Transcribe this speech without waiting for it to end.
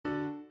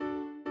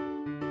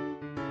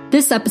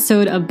This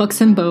episode of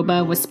Books and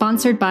Boba was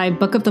sponsored by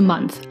Book of the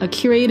Month, a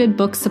curated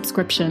book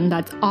subscription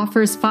that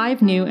offers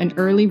 5 new and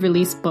early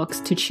release books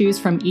to choose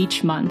from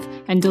each month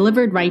and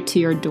delivered right to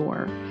your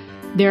door.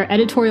 Their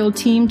editorial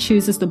team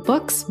chooses the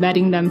books,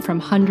 vetting them from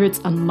hundreds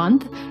a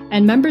month,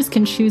 and members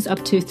can choose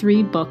up to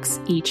 3 books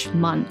each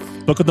month.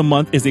 Book of the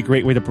Month is a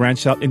great way to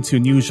branch out into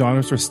new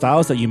genres or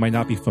styles that you might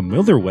not be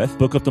familiar with.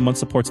 Book of the Month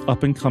supports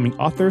up-and-coming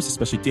authors,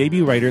 especially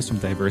debut writers from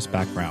diverse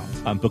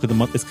backgrounds. Book of the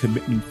Month is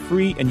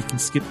commitment-free, and you can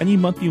skip any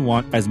month you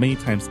want as many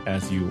times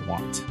as you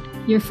want.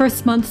 Your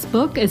first month's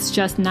book is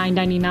just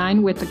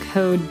 $9.99 with the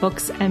code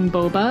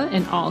BOOKSandBoba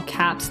in all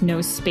caps,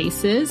 no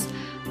spaces.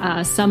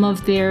 Some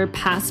of their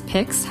past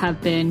picks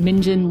have been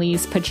Minjin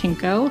Lee's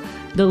Pachinko,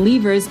 The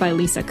Leavers by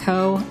Lisa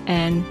Ko,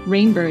 and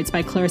Rainbirds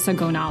by Clarissa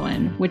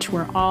Gonalan, which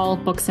were all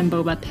Books and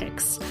Boba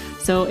picks.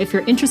 So if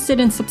you're interested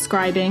in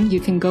subscribing,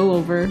 you can go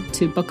over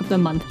to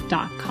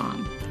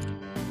bookofthemonth.com.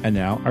 And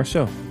now our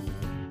show.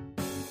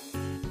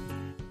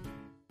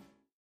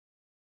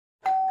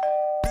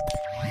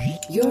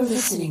 You're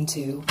listening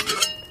to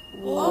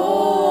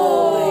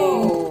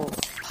Whoa!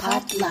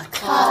 Potluck.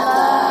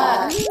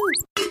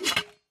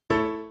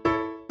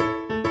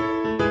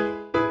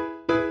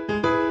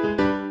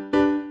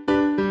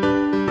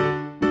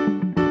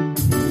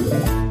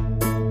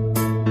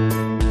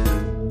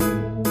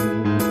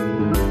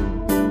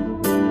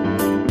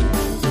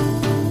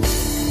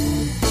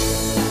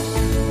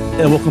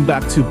 And welcome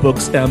back to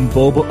Books and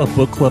Boba, a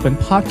book club and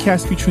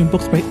podcast featuring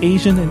books by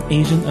Asian and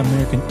Asian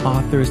American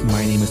authors.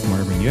 My name is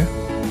Marvin Yeh.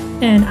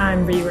 And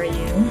I'm Rira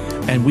Yu.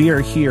 And we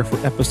are here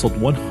for episode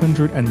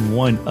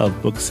 101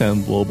 of Books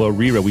and Boba.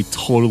 Rira, we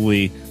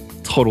totally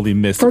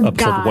missed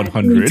episode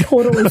 100. We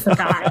totally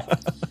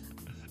forgot.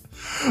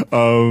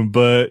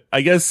 But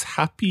I guess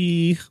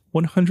happy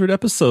 100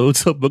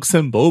 episodes of Books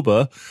and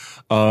Boba.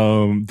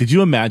 Did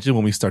you imagine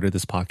when we started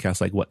this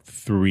podcast,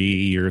 3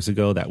 years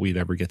ago, that we'd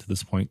ever get to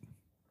this point?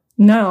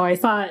 No, I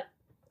thought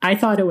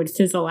it would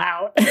fizzle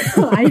out.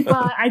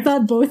 I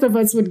thought both of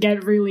us would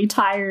get really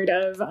tired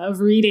of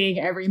reading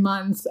every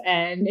month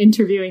and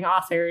interviewing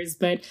authors,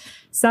 but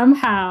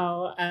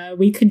somehow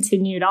we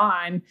continued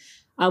on.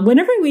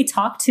 Whenever we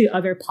talk to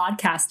other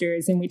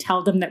podcasters and we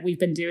tell them that we've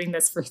been doing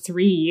this for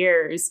 3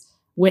 years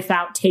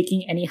without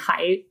taking any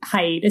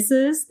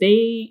hiatuses,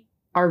 they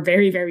are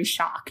very, very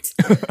shocked.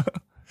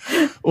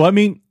 Well, I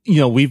mean,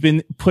 we've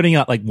been putting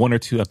out 1 or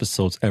 2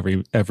 episodes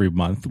every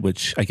month,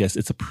 which I guess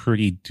it's a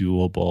pretty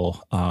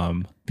doable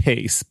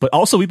pace. But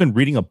also, we've been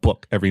reading a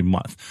book every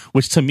month,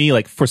 which to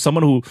me, for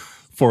someone who,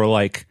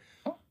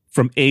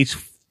 from age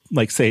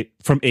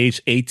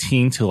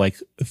 18 to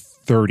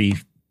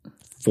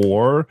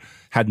 34,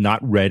 had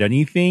not read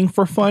anything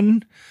for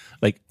fun.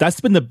 That's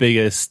been the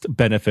biggest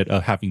benefit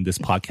of having this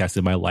podcast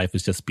in my life,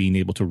 is just being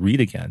able to read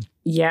again.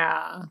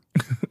 Yeah.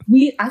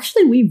 We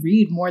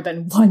read more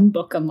than 1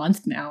 book a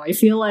month now. I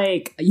feel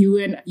like you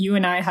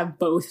and I have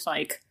both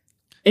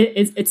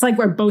it's like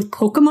we're both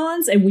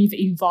Pokemons and we've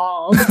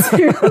evolved to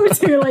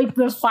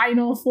the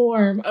final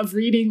form of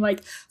reading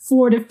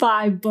 4 to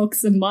 5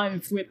 books a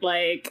month with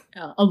a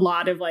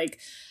lot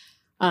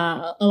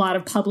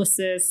of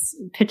publicists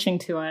pitching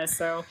to us.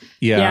 So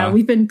yeah,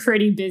 we've been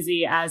pretty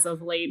busy as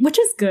of late, which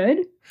is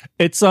good.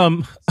 It's I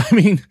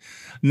mean,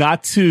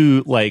 not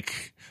to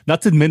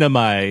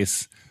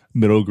minimize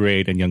middle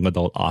grade and young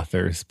adult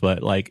authors,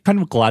 but kind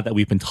of glad that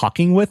we've been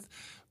talking with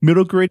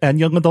middle grade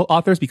and young adult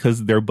authors,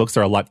 because their books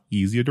are a lot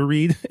easier to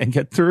read and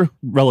get through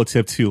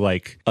relative to a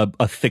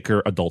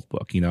thicker adult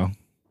book,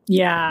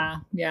 Yeah.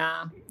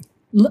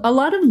 A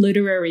lot of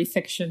literary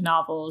fiction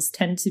novels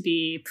tend to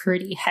be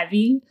pretty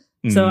heavy.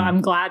 So I'm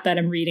glad that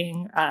I'm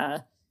reading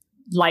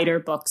lighter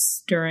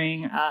books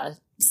during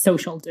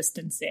social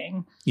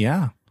distancing.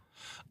 Yeah.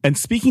 And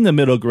speaking of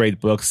middle grade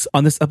books,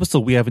 on this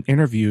episode, we have an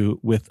interview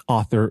with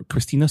author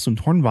Christina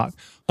Soontornvat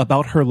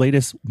about her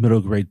latest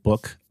middle grade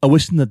book, A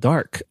Wish in the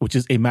Dark, which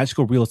is a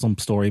magical realism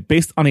story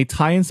based on a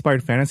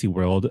Thai-inspired fantasy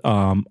world,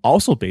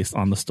 also based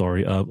on the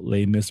story of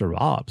Les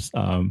Miserables.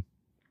 Or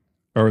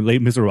Les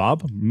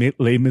Miserables?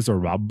 Les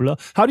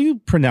Miserables? How do you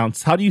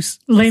pronounce?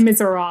 Les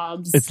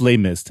Miserables. It's Les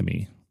Mis to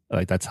me.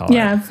 That's how.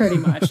 Yeah, pretty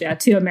much. Yeah,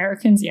 to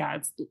Americans,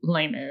 it's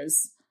Les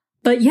Mis.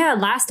 But yeah,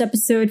 last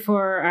episode,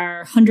 for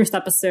our 100th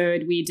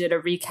episode, we did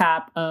a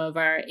recap of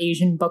our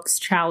Asian Books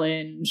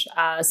Challenge.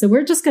 So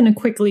we're just going to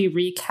quickly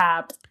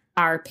recap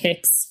our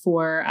picks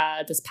for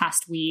this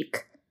past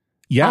week.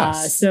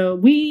 Yes. So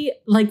we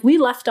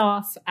left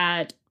off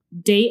at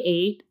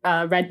day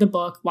 8, read the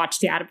book,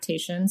 watched the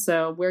adaptation.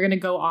 So we're going to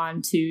go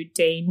on to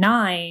day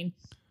 9.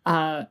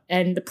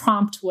 And the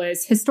prompt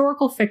was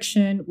historical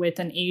fiction with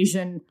an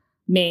Asian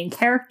main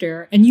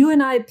character. And you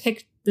and I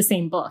picked the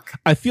same book.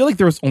 I feel like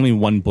there was only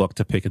 1 book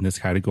to pick in this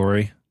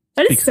category.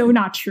 That is so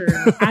not true.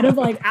 out of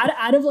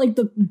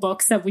the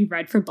books that we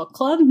read for book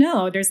club,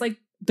 no, there's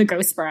The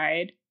Ghost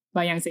Bride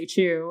by Yang Se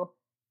Chu.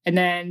 And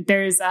then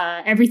there's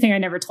Everything I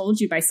Never Told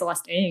You by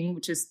Celeste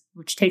Ng,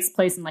 which takes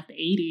place in like the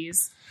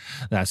 80s.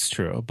 That's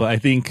true. But I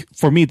think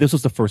for me, this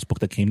was the first book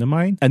that came to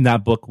mind. And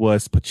that book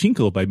was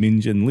Pachinko by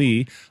Min Jin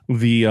Lee,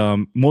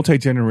 the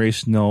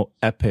multi-generational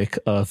epic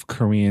of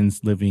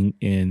Koreans living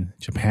in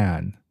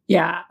Japan.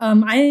 Yeah.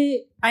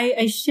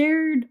 I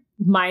shared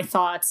my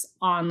thoughts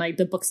on like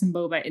the Books and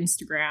Boba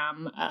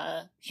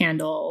Instagram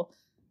handle.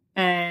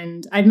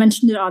 And I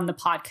mentioned it on the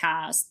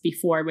podcast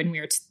before when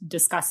we were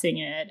discussing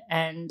it.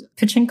 And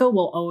Pachinko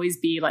will always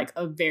be like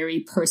a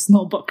very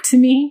personal book to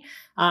me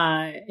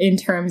in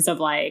terms of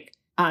like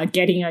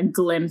getting a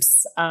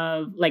glimpse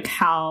of like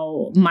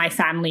how my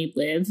family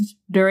lived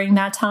during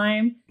that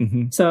time.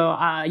 Mm-hmm. So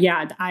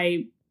yeah,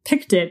 I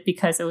picked it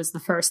because it was the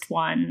first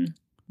one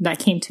that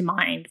came to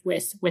mind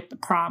with the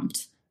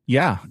prompt.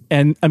 Yeah.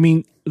 And I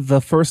mean,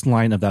 the first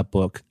line of that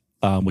book,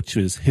 which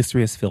is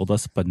 "History has failed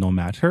us, but no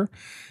matter,"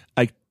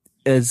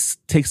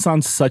 takes on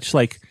such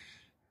like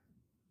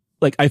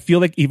I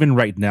feel like even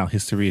right now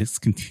history is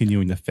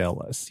continuing to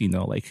fail us, you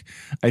know. Like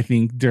I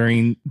think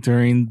during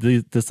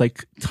this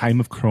like time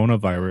of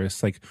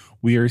coronavirus, like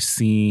we are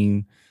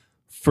seeing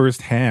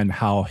firsthand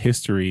how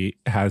history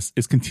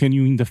is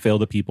continuing to fail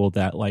the people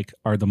that like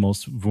are the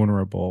most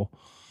vulnerable,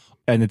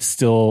 and it's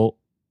still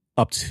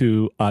up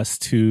to us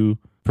to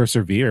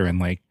persevere and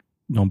like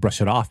don't brush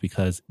it off,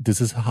 because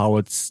this is how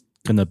it's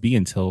gonna be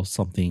until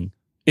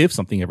if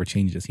something ever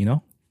changes, you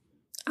know.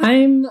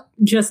 I'm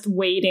just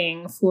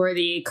waiting for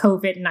the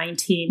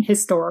COVID-19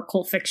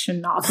 historical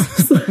fiction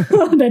novels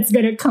that's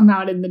going to come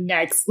out in the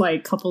next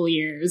like couple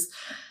years.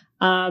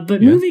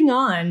 But moving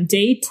on,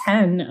 day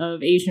 10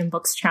 of Asian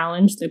Books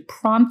Challenge, the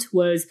prompt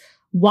was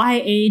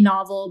YA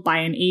novel by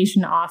an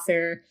Asian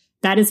author.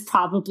 That is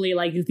probably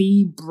like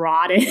the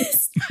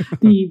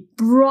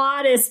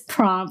broadest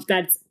prompt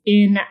that's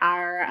in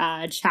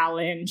our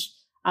challenge.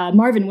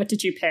 Marvin, what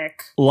did you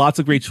pick? Lots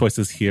of great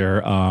choices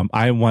here.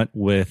 I went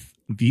with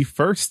the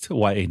first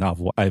YA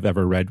novel I've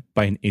ever read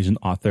by an Asian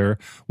author,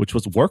 which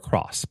was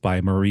Warcross by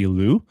Marie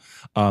Lu.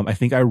 I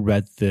think I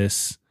read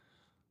this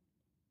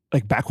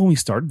like back when we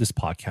started this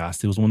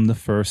podcast. It was one of the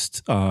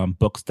first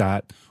books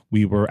that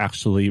we were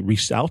actually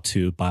reached out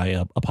to by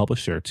a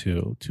publisher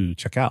to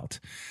check out.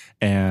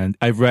 And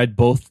I've read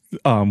both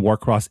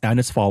Warcross and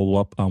its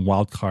follow-up,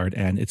 Wildcard,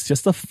 and it's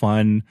just a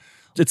fun...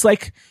 It's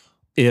like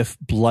if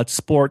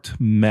Bloodsport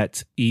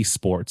met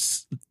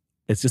esports.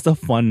 It's just a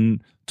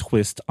fun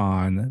twist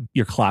on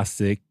your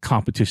classic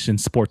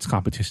sports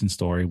competition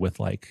story with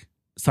like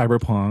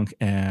cyberpunk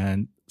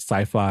and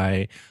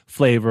sci-fi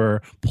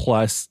flavor,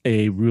 plus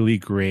a really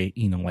great,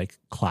 you know, like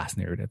class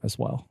narrative as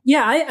well.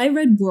 Yeah, I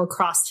read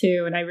Warcross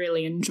too, and I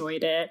really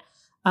enjoyed it.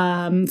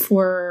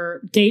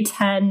 For day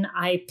 10,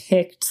 I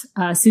picked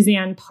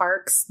Suzanne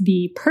Parks'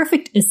 The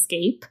Perfect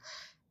Escape,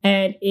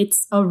 and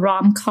it's a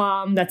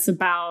rom-com that's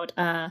about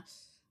a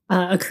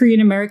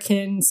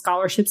Korean-American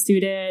scholarship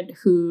student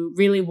who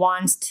really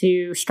wants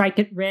to strike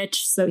it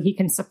rich so he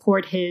can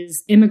support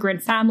his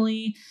immigrant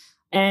family.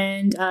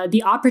 And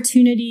the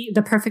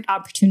perfect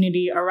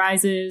opportunity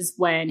arises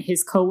when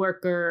his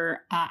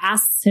coworker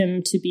asks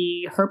him to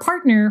be her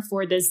partner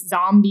for this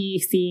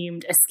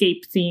zombie-themed,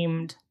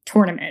 escape-themed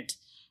tournament.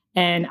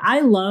 And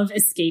I love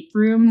escape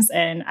rooms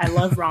and I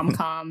love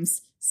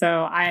rom-coms. So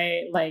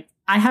I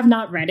have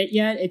not read it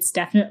yet. It's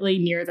definitely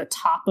near the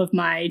top of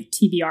my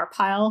TBR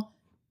pile.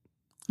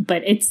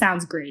 But it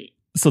sounds great.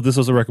 So this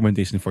was a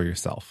recommendation for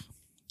yourself?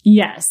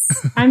 Yes.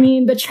 I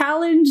mean, the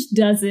challenge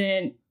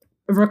doesn't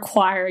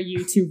require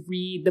you to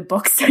read the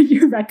books that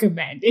you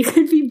recommend. It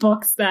could be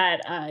books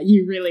that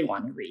you really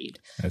want to read.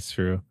 That's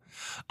true.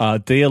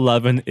 Day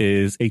 11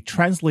 is a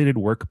translated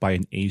work by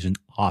an Asian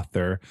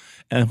author.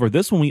 And for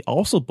this one, we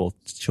also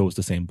both chose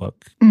the same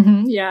book.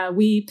 Mm-hmm. Yeah,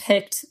 we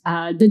picked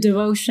The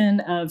Devotion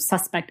of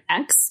Suspect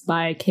X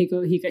by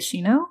Keigo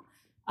Higashino.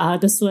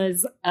 This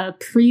was a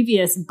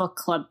previous book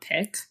club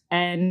pick,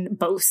 and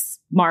both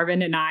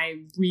Marvin and I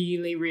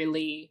really,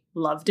 really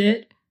loved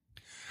it.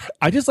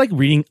 I just like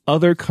reading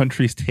other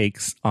countries'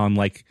 takes on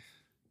like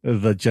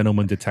the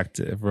gentleman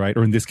detective, right?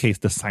 Or in this case,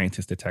 the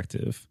scientist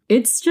detective.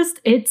 It's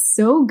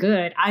so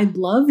good. I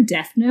love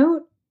Death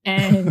Note,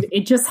 and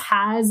it just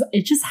has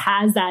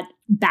that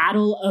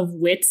battle of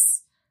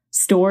wits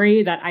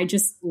story that I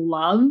just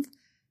love.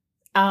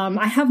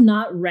 I have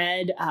not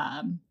read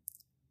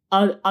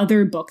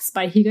other books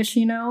by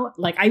Higashino.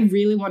 Like, I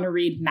really want to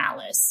read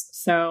Malice.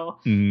 So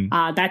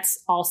that's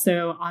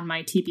also on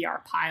my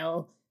TBR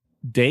pile.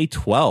 Day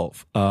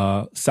 12,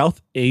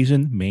 South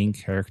Asian main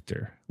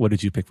character. What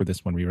did you pick for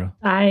this one, Rira?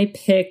 I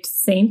picked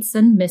Saints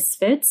and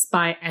Misfits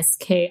by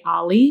S.K.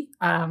 Ali.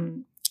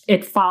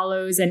 It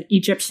follows an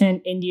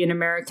Egyptian Indian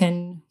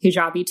American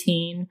hijabi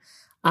teen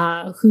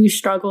who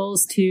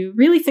struggles to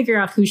really figure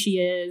out who she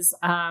is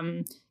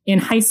in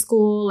high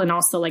school, and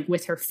also like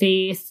with her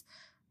faith.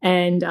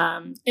 And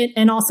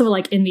also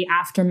like in the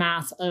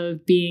aftermath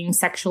of being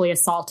sexually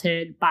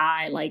assaulted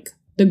by like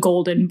the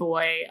golden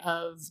boy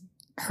of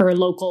her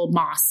local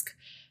mosque.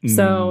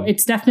 So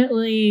it's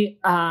definitely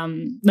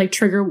like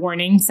trigger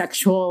warning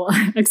sexual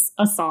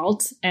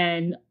assault.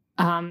 And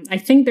I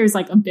think there's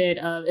like a bit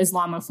of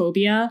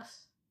Islamophobia.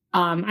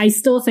 I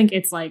still think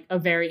it's like a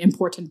very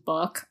important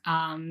book.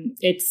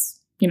 It's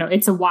a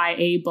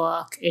YA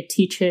book. It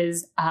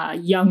teaches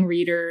young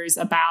readers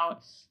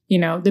about,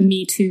 the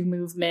Me Too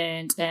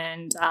movement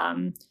and,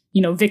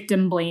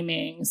 victim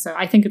blaming. So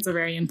I think it's a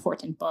very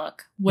important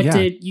book. What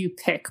did you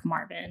pick,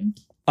 Marvin?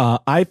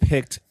 I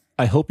picked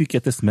I Hope You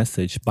Get This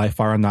Message by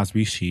Faranaz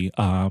Rishi,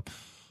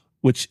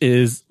 which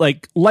is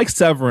like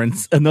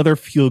Severance, another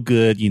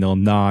feel-good,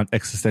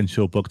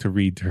 non-existential book to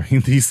read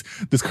during this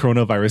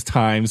coronavirus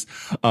times.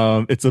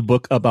 It's a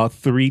book about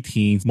 3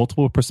 teens,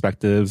 multiple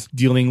perspectives,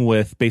 dealing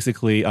with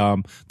basically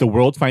the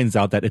world finds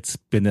out that it's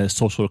been a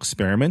social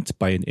experiment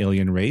by an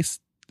alien race.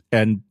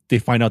 And they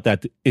find out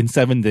that in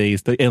 7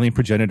 days, the alien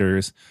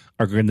progenitors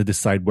are going to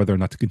decide whether or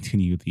not to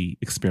continue the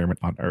experiment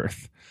on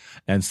Earth.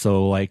 And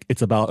so,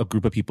 it's about a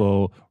group of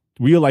people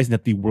realizing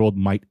that the world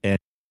might end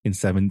in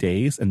 7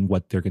 days and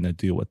what they're going to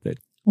do with it.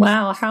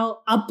 Wow,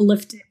 how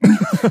uplifting.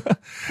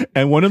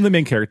 And one of the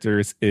main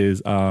characters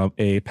is a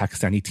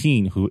Pakistani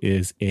teen who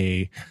is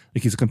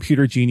he's a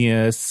computer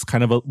genius,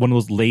 kind of one of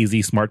those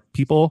lazy, smart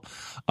people,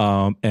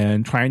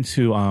 and trying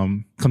to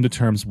come to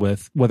terms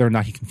with whether or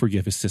not he can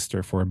forgive his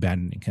sister for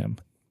abandoning him.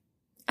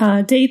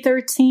 Day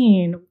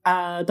 13,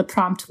 the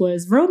prompt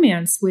was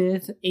romance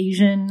with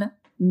Asian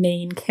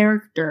main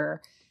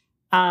character.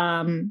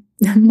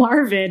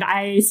 Marvin,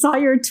 I saw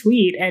your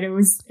tweet and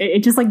it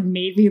just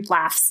made me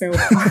laugh so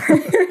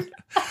hard.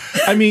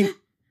 I mean,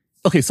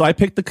 okay, so I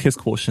picked The Kiss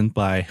Quotient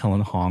by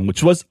Helen Hong,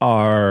 which was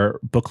our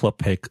book club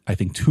pick, I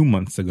think 2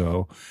 months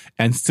ago,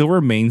 and still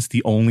remains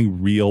the only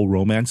real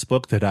romance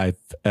book that I've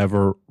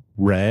ever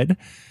read.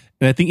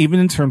 And I think even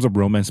in terms of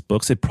romance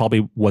books, it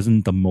probably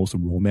wasn't the most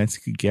romance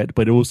you could get,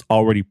 but it was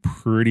already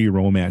pretty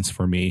romance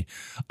for me,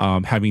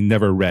 having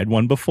never read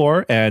one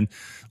before. And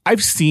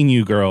I've seen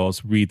you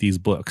girls read these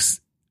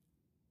books,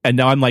 and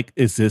now I'm like,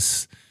 is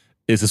this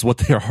what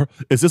they are?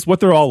 Is this what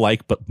they're all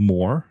like, but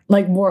more?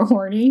 Like more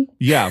horny?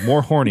 Yeah,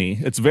 more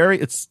horny.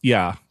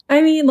 Yeah.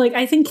 I mean,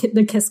 I think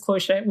The Kiss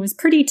Quotient was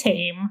pretty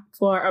tame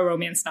for a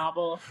romance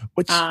novel.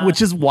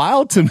 Which is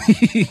wild to me,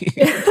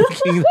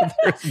 thinking that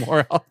there's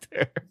more out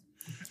there.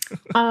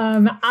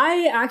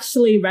 I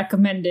actually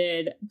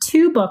recommended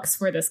 2 books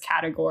for this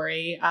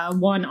category,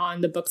 one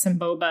on the Books and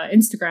Boba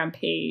Instagram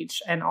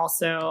page and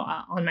also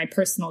on my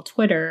personal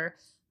Twitter.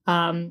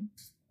 One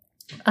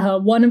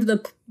of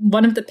the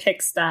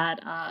books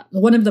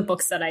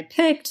that I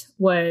picked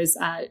was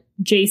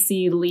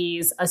J.C.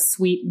 Lee's A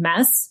Sweet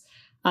Mess.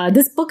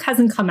 This book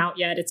hasn't come out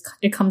yet.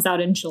 It comes out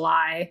in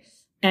July.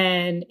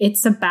 And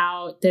it's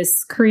about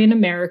this Korean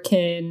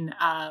American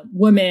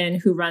woman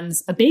who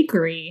runs a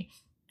bakery.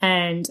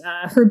 And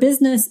her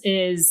business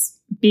is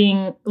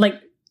being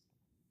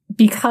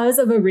because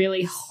of a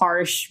really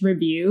harsh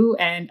review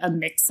and a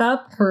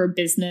mix-up, her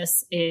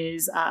business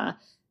is,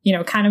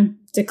 kind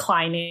of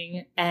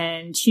declining.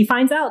 And she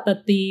finds out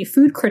that the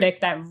food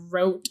critic that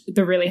wrote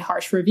the really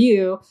harsh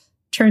review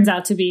turns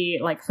out to be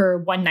her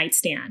one-night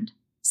stand.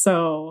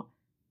 So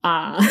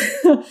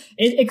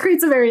it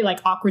creates a very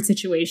awkward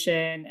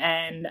situation.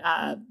 And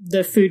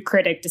the food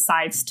critic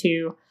decides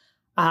to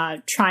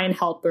try and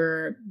help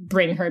her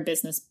bring her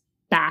business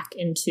back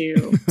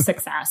into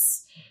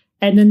success.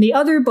 And then the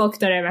other book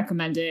that I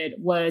recommended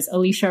was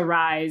Alicia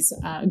Rye's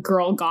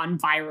Girl Gone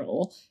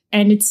Viral.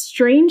 And it's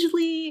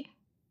strangely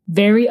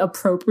very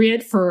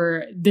appropriate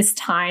for this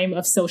time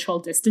of social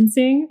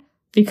distancing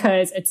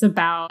because it's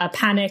about a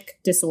panic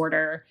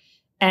disorder.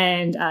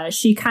 And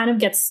she kind of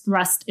gets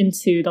thrust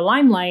into the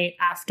limelight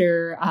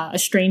after a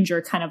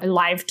stranger kind of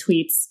live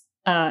tweets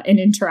an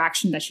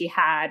interaction that she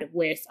had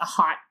with a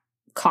hot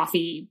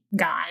coffee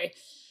guy.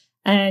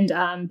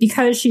 And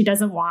because she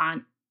doesn't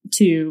want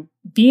to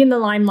be in the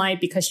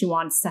limelight, because she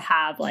wants to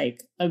have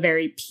a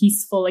very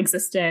peaceful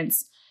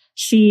existence,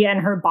 she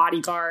and her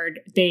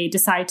bodyguard, they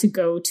decide to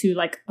go to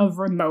a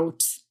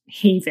remote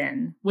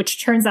haven,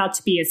 which turns out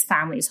to be his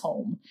family's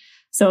home.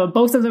 So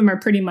both of them are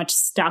pretty much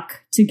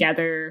stuck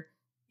together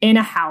in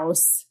a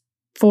house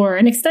for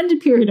an extended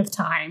period of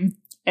time.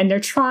 And they're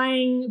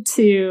trying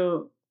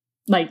to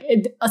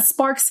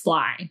sparks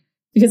fly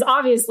because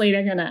obviously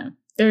they're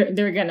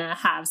gonna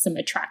have some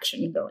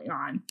attraction going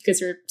on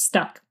because you're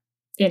stuck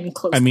in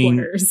close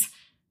quarters.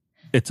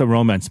 It's a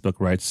romance book,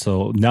 right?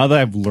 So now that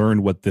I've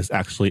learned what this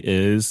actually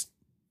is,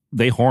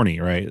 they horny,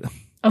 right?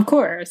 Of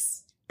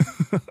course.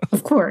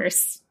 Of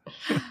course.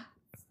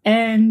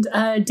 And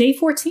day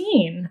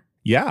 14.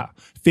 Yeah.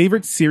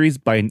 Favorite series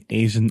by an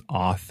Asian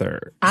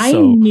author. I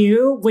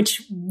knew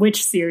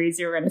which series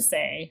you were going to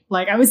say.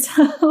 I was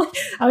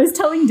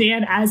telling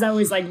Dan as I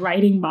was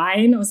writing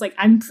mine, I was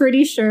I'm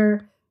pretty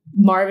sure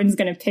Marvin's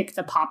going to pick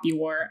The Poppy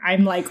War.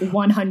 I'm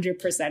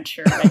 100%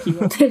 sure that he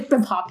will pick The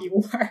Poppy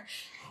War.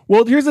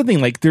 Well, here's the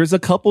thing. There's a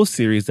couple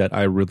series that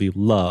I really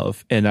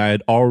love, and I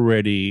had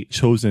already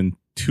chosen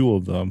two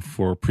of them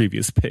for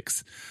previous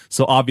picks.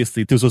 So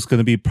obviously this was going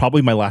to be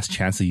probably my last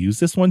chance to use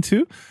this one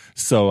too.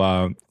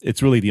 So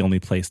it's really the only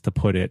place to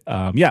put it.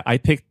 I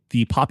picked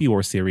the Poppy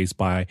War series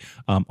by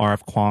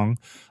R.F. Kuang,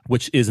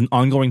 which is an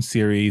ongoing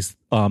series.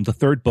 The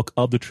third book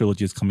of the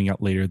trilogy is coming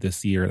out later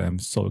this year, and I'm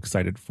so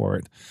excited for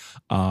it.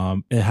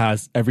 It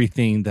has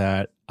everything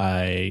that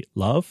I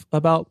love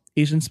about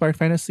Asian-inspired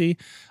fantasy,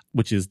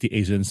 which is the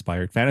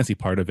Asian-inspired fantasy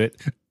part of it.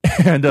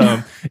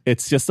 And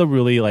it's just a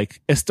really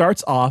it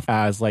starts off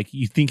as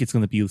you think it's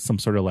going to be some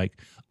sort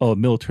of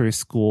military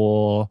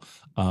school,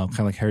 kind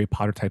of like Harry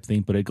Potter type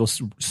thing, but it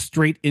goes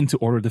straight into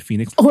Order of the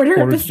Phoenix.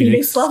 Order of the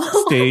Phoenix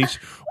level. Stage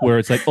where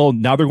it's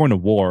now they're going to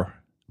war,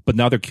 but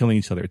now they're killing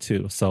each other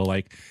too. So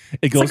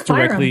it goes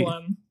directly.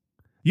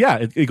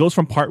 Yeah, it goes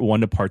from part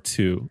 1 to part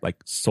 2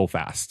 so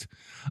fast.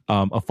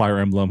 A Fire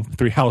Emblem,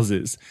 3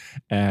 houses,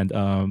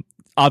 and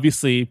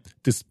obviously,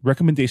 this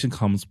recommendation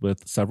comes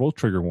with several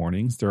trigger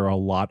warnings. There are a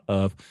lot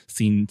of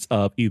scenes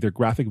of either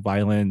graphic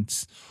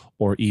violence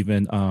or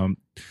even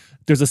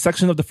there's a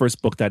section of the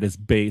first book that is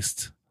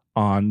based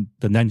on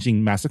the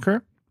Nanjing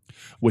Massacre,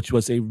 which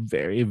was a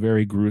very,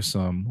 very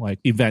gruesome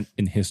event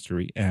in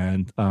history.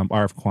 And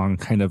R.F. Kuang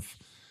kind of,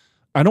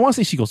 I don't want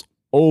to say she goes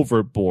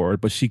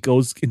overboard, but she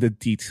goes into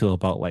detail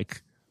about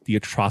the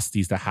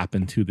atrocities that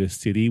happened to this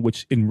city,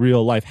 which in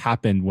real life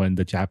happened when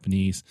the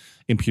Japanese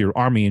Imperial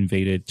Army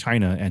invaded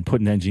China and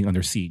put Nanjing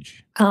under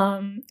siege.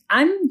 I'm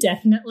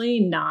definitely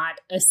not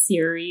a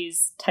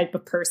series type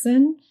of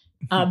person.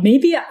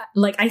 Maybe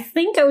I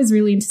think I was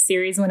really into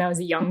series when I was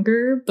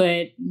younger,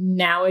 but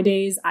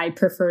nowadays I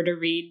prefer to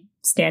read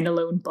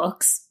standalone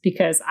books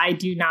because I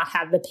do not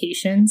have the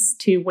patience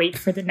to wait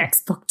for the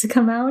next book to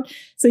come out.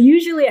 So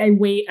usually I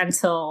wait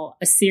until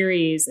a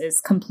series is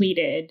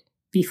completed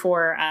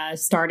before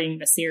starting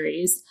the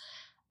series.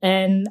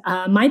 And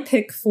my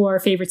pick for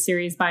favorite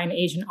series by an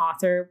Asian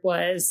author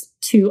was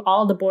To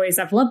All the Boys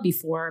I've Loved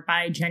Before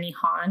by Jenny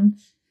Han.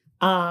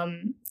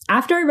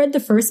 After I read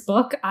the first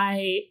book,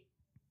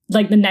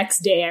 the next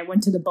day I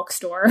went to the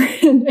bookstore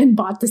and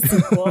bought the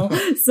sequel.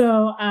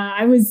 So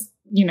I was,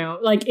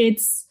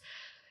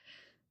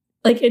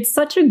 it's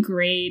such a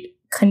great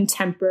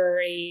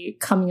contemporary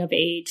coming of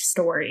age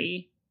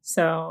story.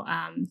 So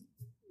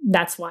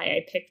that's why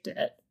I picked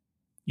it.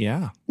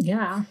 Yeah.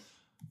 Yeah.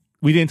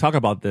 We didn't talk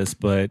about this,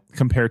 but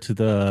compared to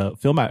the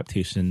film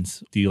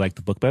adaptations, do you like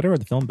the book better or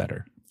the film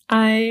better?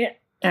 I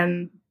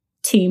am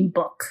team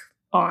book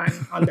on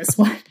this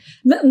one.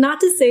 Not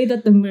to say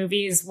that the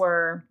movies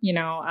were,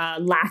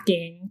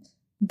 lacking,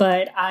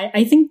 but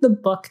I think the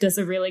book does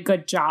a really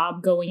good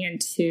job going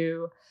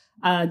into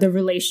the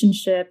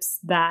relationships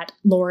that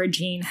Laura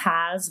Jean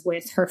has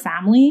with her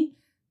family.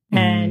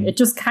 And it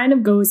just kind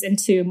of goes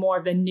into more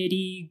of the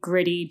nitty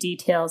gritty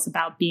details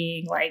about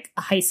being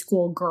a high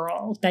school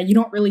girl that you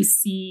don't really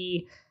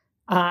see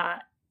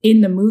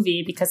in the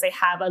movie because they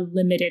have a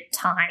limited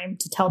time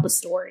to tell the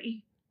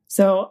story.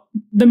 So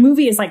the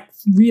movie is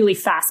really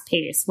fast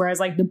paced, whereas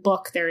the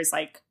book, there's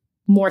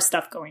more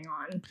stuff going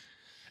on.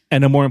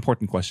 And a more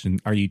important question,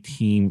 are you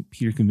team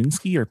Peter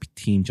Kaminsky or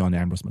team John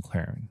Ambrose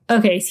McLaren?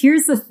 Okay, so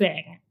here's the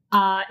thing.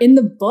 In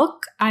the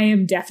book, I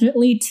am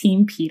definitely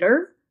team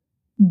Peter.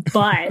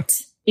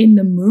 But in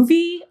the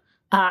movie,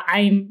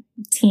 I'm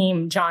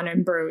team John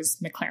Ambrose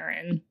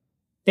McLaren.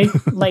 They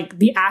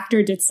the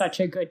actor did such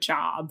a good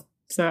job.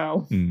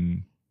 So,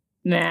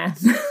 nah.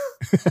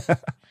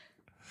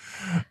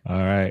 All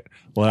right.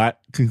 Well, that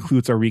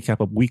concludes our recap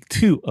of week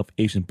 2 of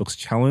Asian Books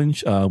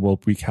Challenge. We'll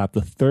recap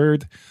the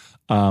third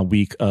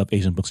week of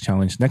Asian Books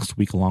Challenge next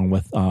week, along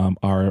with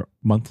our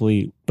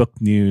monthly book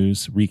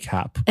news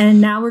recap. And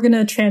now we're going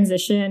to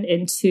transition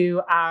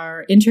into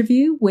our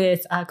interview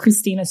with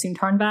Christina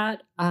Soontornvat.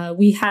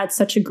 We had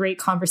such a great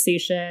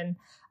conversation.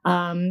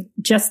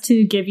 Just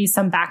to give you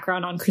some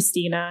background on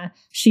Christina,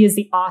 she is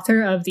the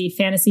author of the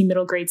fantasy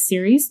middle grade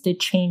series, The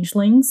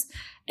Changelings,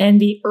 and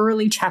the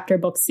early chapter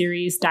book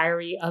series,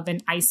 Diary of an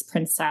Ice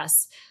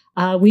Princess.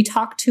 We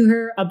talked to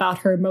her about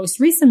her most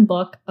recent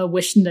book, A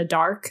Wish in the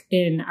Dark,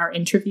 in our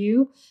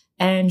interview.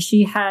 And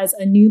she has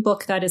a new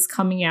book that is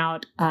coming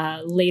out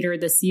later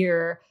this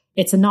year.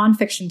 It's a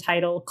nonfiction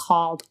title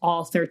called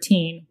All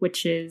 13,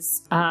 which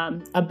is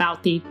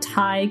about the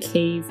Thai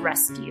Cave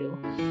Rescue.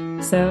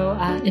 So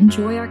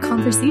enjoy our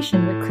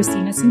conversation with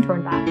Christina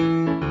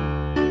Soontornvat.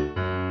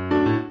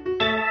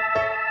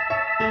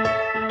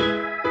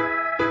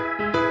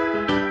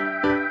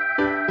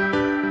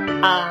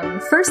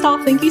 First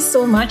off, thank you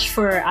so much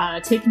for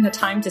taking the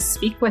time to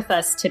speak with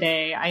us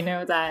today. I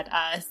know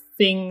that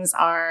things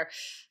are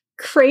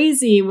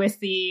crazy with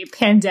the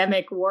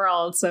pandemic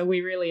world, so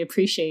we really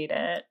appreciate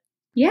it.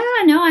 Yeah,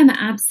 no, I'm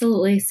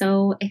absolutely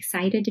so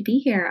excited to be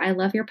here. I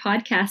love your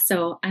podcast,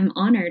 so I'm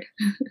honored.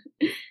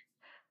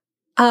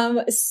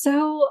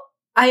 So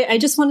I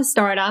just want to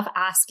start off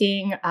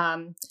asking,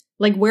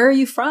 where are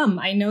you from?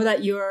 I know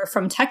that you're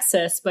from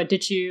Texas, but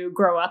did you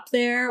grow up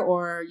there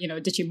or,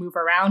 did you move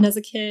around as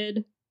a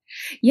kid?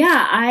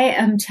 Yeah, I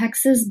am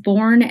Texas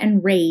born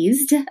and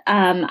raised.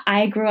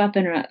 I grew up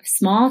in a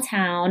small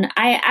town.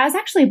 I was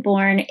actually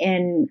born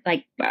in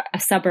like a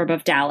suburb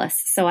of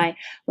Dallas. So I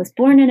was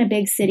born in a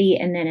big city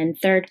and then in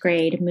third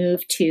grade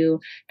moved to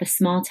the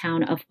small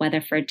town of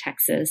Weatherford,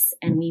 Texas.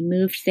 And we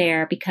moved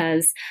there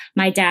because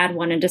my dad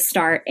wanted to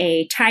start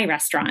a Thai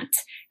restaurant.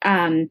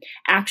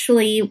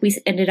 Actually, we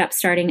ended up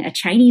starting a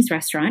Chinese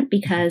restaurant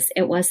because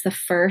it was the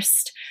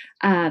first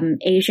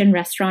Asian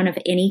restaurant of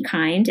any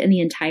kind in the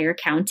entire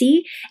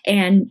county.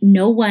 And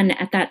no one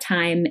at that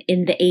time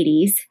in the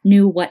 80s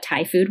knew what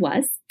Thai food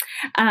was.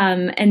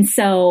 And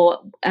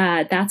so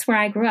that's where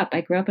I grew up.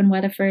 I grew up in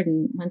Weatherford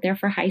and went there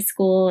for high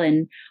school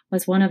and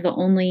was one of the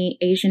only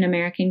Asian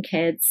American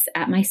kids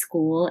at my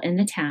school in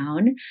the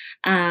town.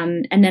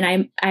 And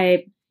then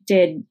I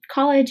did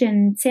college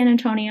in San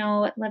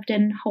Antonio, lived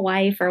in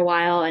Hawaii for a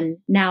while, and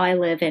now I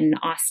live in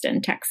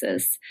Austin,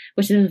 Texas,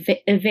 which is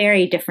a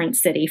very different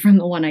city from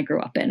the one I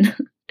grew up in.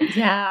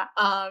 Yeah,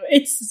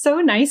 it's so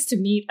nice to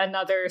meet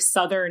another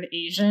Southern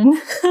Asian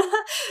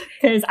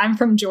because I'm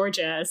from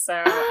Georgia.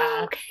 So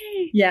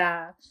okay.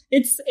 Yeah,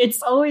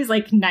 it's always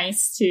like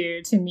nice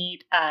to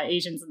meet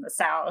Asians in the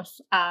South.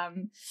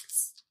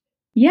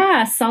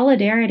 Yeah,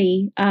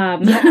 solidarity.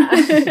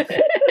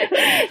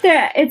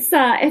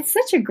 It's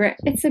such a great,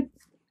 it's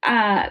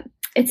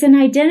an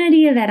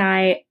identity that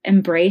I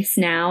embrace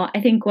now.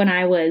 I think when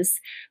I was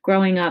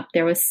growing up,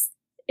 it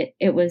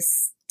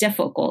was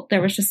difficult.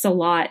 There was just a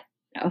lot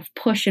of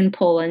push and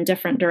pull in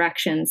different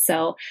directions.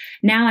 So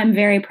now I'm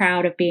very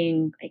proud of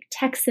being like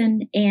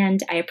Texan,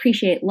 and I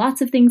appreciate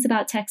lots of things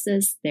about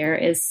Texas. There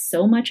is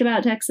so much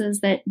about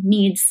Texas that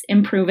needs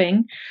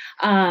improving.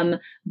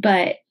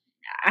 But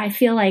I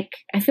feel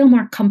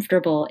more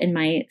comfortable in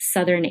my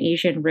Southern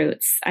Asian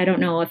roots. I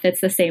don't know if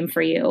it's the same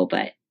for you,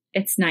 but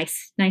it's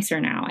nicer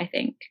now, I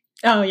think.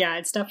 Oh yeah,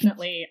 it's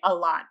definitely a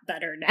lot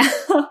better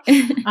now.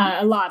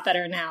 A lot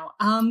better now.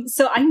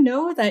 So I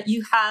know that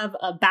you have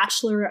a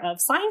Bachelor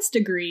of Science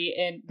degree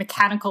in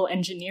mechanical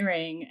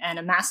engineering and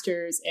a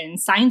master's in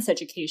science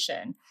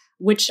education,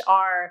 which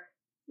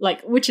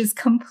is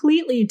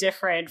completely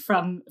different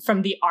from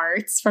the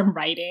arts, from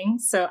writing.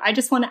 So I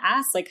just want to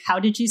ask, like, how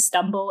did you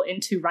stumble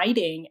into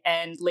writing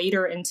and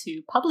later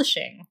into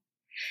publishing?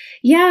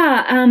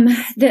 Yeah,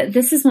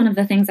 this is one of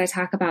the things I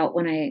talk about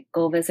when I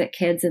go visit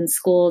kids in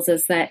schools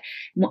is that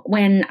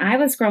when I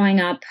was growing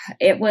up,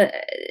 it was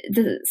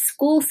the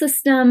school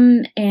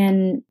system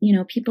and,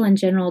 people in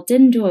general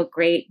didn't do a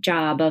great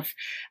job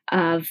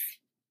of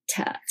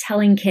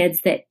telling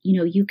kids that,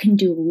 you can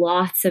do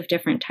lots of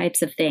different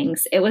types of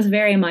things. It was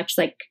very much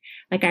like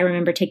I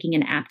remember taking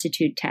an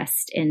aptitude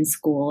test in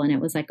school and it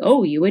was like,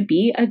 oh, you would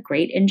be a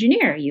great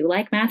engineer. You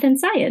like math and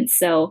science.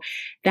 So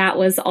that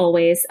was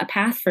always a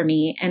path for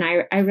me. And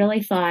I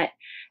really thought,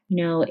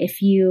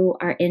 if you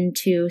are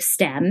into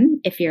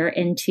STEM, if you're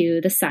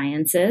into the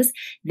sciences,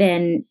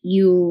 then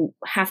you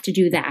have to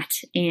do that.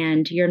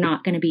 And you're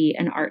not going to be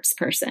an arts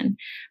person.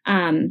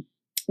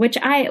 Which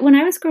when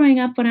I was growing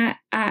up, when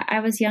I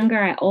was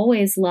younger, I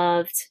always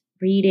loved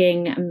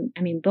reading.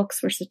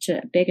 Books were such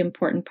a big,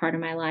 important part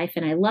of my life.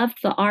 And I loved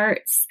the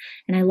arts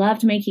and I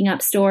loved making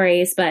up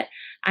stories, but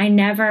I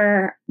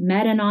never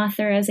met an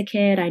author as a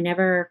kid. I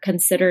never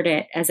considered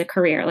it as a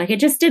career. Like, it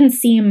just didn't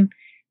seem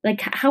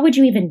like, how would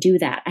you even do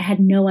that? I had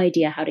no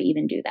idea how to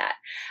even do that.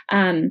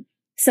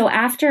 So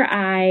after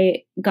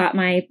I got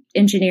my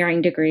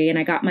engineering degree and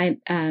I got my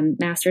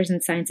master's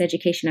in science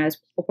education, I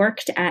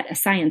worked at a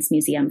science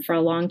museum for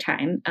a long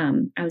time.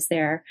 I was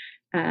there,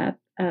 I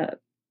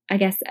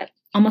guess,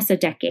 almost a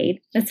decade.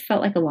 That's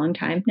felt like a long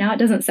time. Now it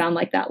doesn't sound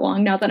like that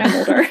long now that I'm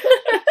older.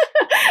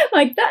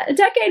 Like that a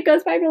decade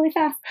goes by really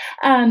fast.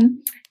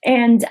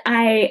 And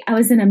I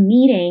was in a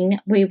meeting.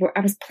 I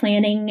was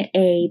planning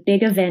a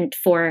big event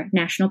for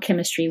National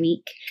Chemistry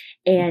Week.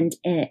 And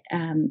a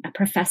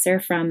professor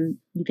from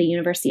the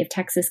University of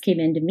Texas came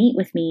in to meet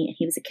with me.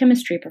 He was a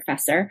chemistry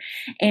professor,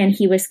 and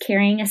he was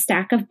carrying a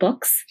stack of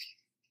books.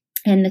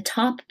 And the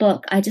top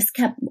book, I just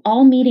kept,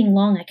 all meeting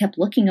long, I kept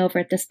looking over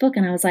at this book,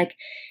 and I was like,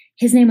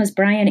 his name was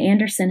Brian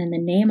Anderson, and the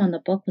name on the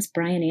book was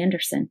Brian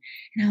Anderson.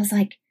 And I was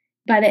like,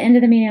 by the end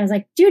of the meeting, I was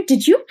like, dude,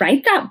 did you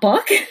write that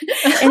book?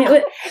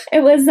 And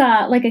it was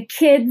like a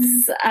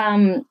kid's,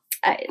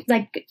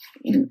 like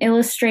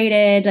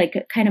illustrated,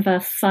 like kind of a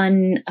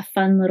fun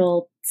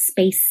little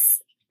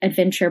space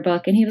adventure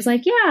book. And he was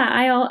like,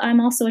 yeah, I'm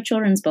also a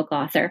children's book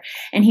author.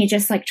 And he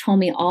just like told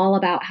me all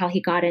about how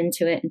he got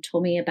into it and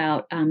told me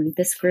about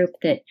this group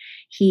that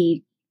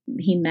he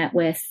met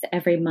with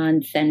every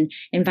month and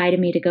invited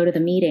me to go to the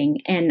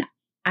meeting. And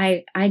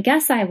I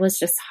guess I was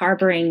just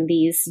harboring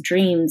these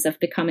dreams of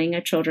becoming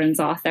a children's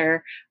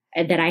author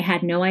that I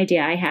had no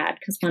idea I had.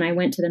 Because when I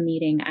went to the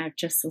meeting, I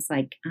just was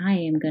like, I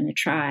am going to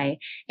try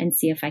and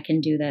see if I can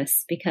do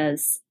this,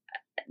 because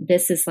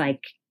this is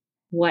like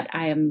what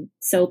I am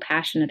so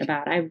passionate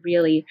about. I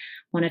really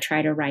want to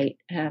try to write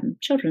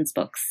children's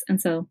books. And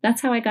so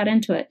that's how I got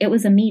into it. It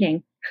was a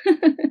meeting.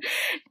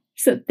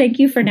 So thank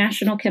you for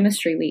National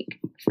Chemistry Week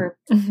for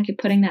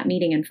putting that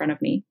meeting in front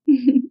of me.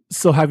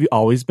 So have you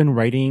always been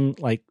writing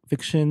like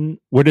fiction?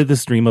 Where did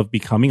this dream of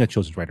becoming a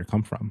children's writer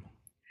come from?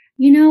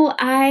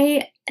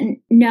 I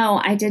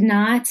did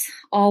not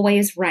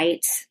always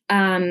write.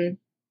 I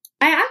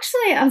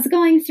was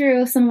going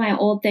through some of my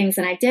old things,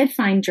 and I did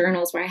find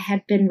journals where I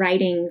had been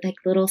writing like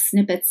little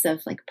snippets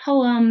of like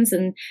poems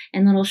and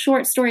little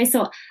short stories.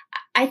 So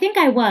I think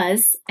I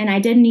was, and I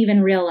didn't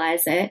even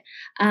realize it.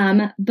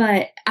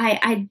 But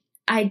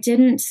I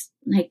didn't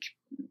like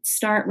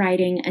start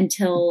writing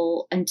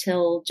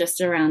until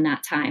just around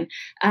that time.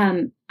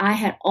 I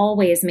had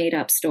always made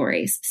up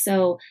stories.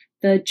 So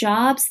the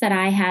jobs that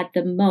I had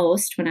the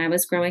most when I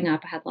was growing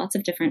up, I had lots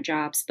of different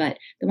jobs, but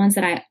the ones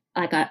that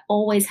I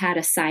always had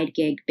a side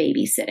gig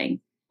babysitting.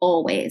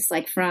 Always,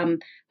 that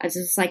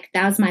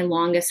was my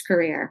longest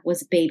career,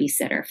 was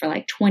babysitter for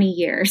like 20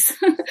 years.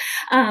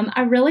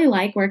 I really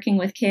like working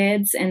with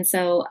kids. And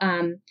so,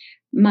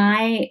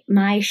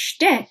 my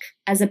shtick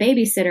as a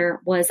babysitter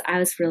was I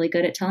was really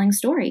good at telling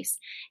stories.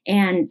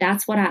 And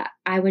that's what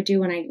I would do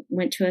when I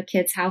went to a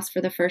kid's house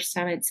for the first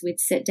time. We'd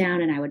sit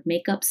down and I would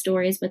make up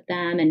stories with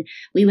them, and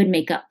we would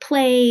make up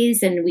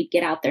plays, and we'd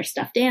get out their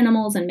stuffed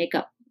animals and make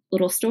up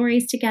little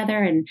stories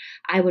together, and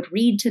I would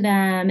read to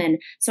them. And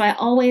so I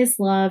always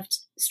loved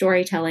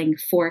storytelling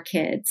for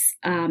kids.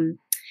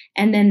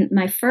 And then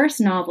my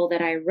first novel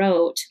that I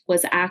wrote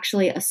was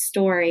actually a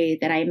story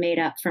that I made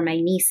up for my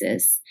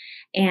nieces.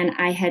 And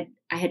I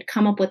had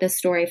come up with a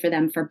story for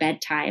them for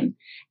bedtime.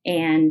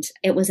 And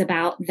it was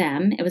about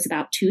them. It was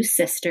about two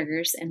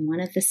sisters, and one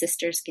of the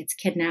sisters gets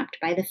kidnapped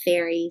by the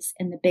fairies,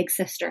 and the big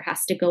sister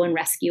has to go and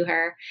rescue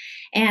her.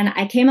 And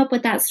I came up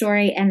with that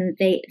story, and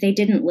they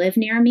didn't live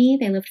near me.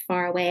 They lived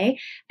far away.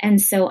 And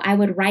so I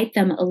would write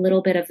them a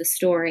little bit of the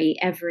story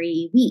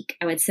every week.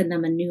 I would send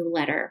them a new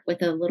letter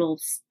with a little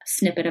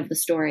snippet of the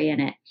story in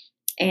it.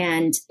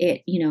 And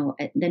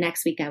the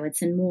next week I would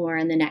send more,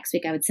 and the next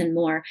week I would send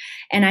more.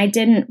 And I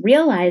didn't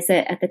realize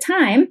it at the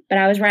time, but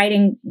I was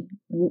writing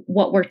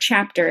what were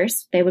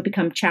chapters. They would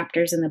become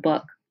chapters in the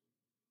book.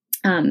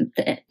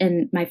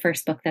 In my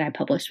first book that I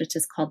published, which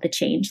is called The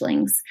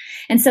Changelings.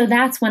 And so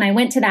that's when I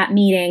went to that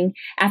meeting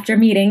after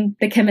meeting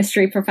the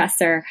chemistry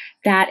professor.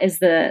 That is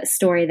the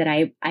story that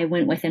I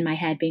went with in my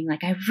head, being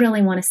like, I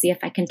really want to see if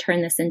I can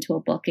turn this into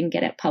a book and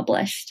get it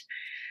published.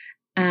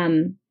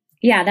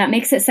 Yeah, that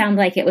makes it sound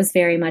like it was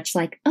very much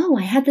like, oh,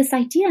 I had this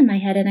idea in my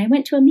head and I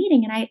went to a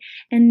meeting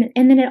and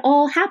then it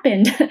all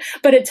happened,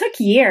 but it took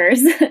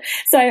years.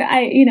 So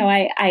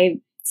I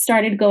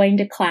started going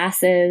to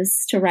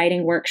classes, to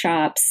writing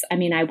workshops. I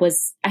mean, I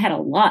had a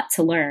lot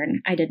to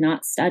learn. I did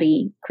not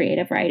study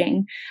creative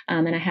writing,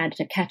 and I had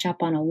to catch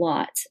up on a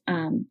lot,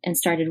 and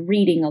started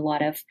reading a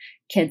lot of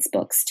kids'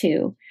 books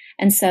too.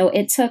 And so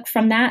it took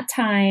from that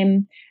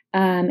time,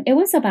 it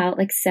was about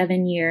like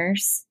 7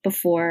 years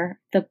before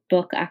the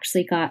book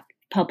actually got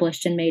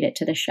published and made it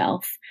to the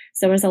shelf.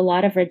 So there was a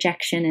lot of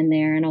rejection in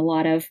there, and a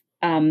lot of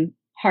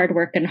hard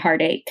work and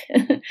heartache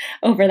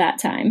over that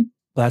time.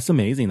 That's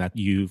amazing that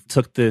you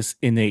took this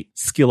innate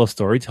skill of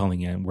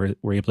storytelling and were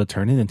able to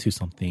turn it into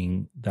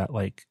something that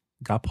like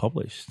got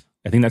published.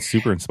 I think that's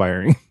super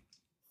inspiring.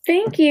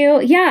 Thank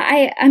you.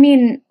 Yeah,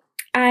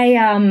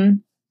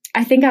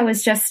 I think I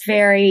was just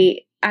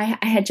I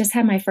had just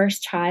had my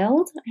first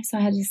child. So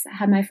I had just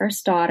had my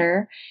first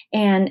daughter,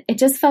 and it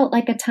just felt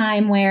like a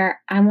time where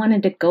I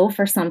wanted to go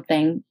for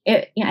something.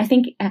 I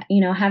think,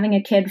 having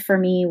a kid for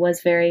me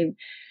was very,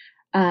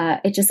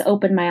 it just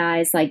opened my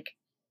eyes like,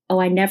 oh,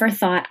 I never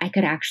thought I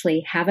could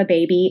actually have a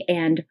baby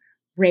and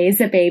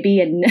raise a baby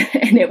and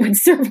it would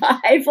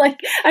survive. Like,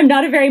 I'm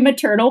not a very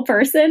maternal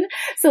person.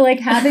 So like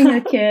having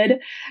a kid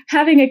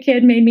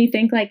made me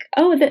think like,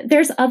 oh,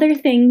 there's other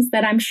things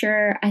that I'm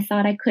sure I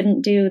thought I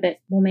couldn't do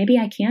that, well, maybe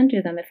I can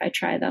do them if I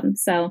try them.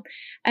 So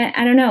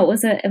I don't know.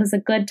 It was a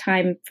good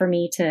time for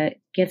me to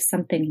give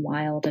something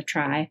wild a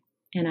try.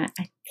 And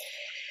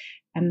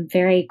I'm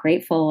very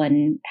grateful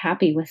and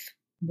happy with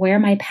where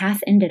my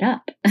path ended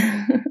up.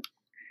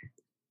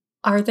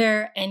 Are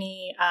there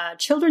any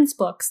children's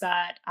books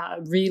that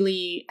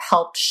really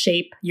helped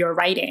shape your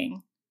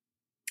writing?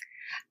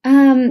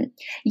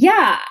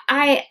 Yeah,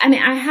 I mean,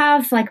 I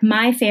have like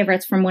my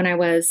favorites from when I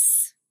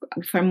was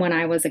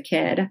a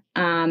kid.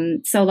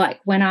 So like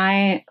when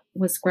I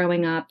was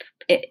growing up,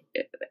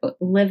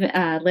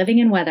 living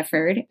in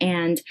Weatherford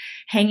and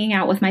hanging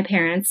out with my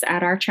parents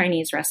at our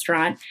Chinese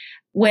restaurant.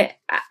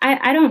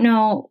 I don't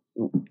know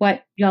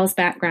what y'all's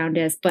background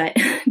is, but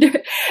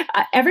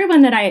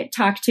everyone that I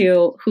talked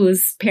to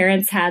whose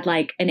parents had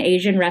like an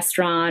Asian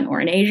restaurant or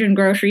an Asian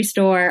grocery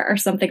store or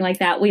something like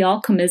that, we all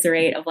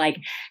commiserate of like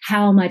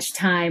how much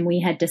time we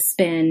had to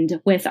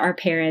spend with our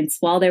parents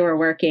while they were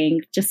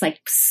working, just like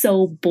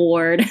so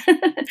bored.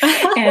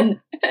 And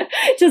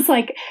just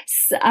like,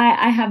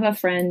 I have a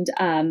friend,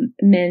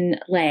 Min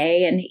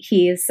Lay, and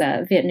he's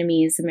a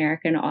Vietnamese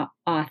American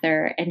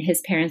author, and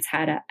his parents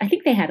I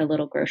think they had a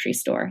little grocery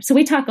store. So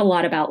we talk a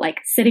lot about like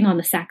sitting on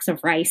the sacks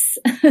of rice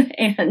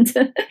and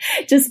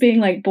just being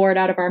like bored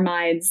out of our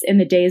minds in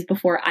the days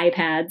before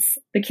iPads.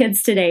 The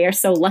kids today are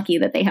so lucky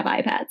that they have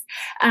iPads.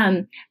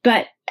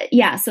 But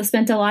yeah, so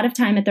spent a lot of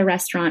time at the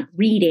restaurant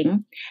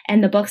reading,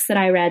 and the books that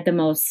I read the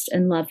most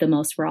and loved the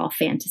most were all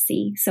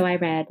fantasy. So I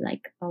read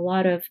like a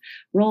lot of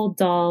Roald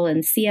Dahl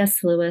and C.S.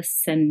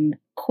 Lewis and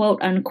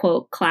quote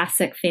unquote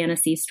classic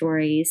fantasy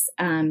stories.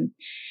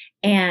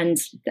 And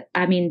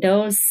I mean,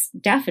 those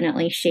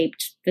definitely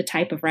shaped the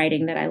type of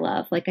writing that I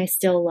love. Like I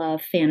still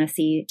love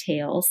fantasy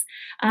tales.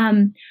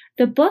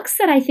 The books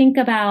that I think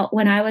about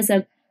when I was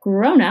a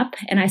grown up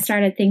and I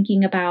started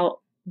thinking about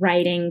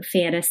writing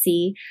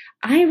fantasy,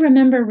 I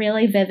remember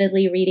really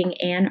vividly reading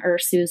Anne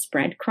Ursu's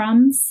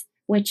Breadcrumbs,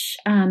 which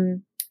I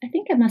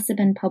think it must have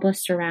been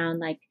published around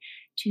like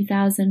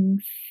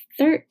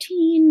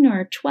 2013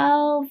 or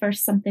 12 or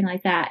something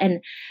like that.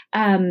 And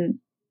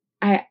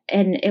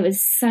it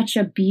was such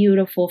a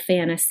beautiful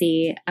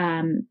fantasy.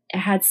 It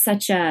had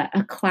such a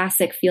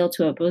classic feel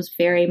to it, but it was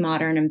very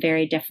modern and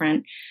very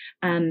different.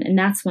 And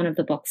that's one of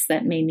the books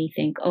that made me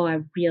think, oh, I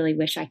really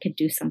wish I could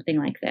do something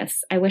like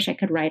this. I wish I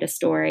could write a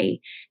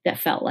story that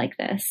felt like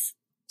this.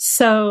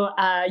 So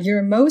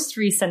your most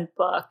recent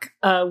book,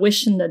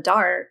 Wish in the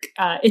Dark,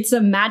 it's a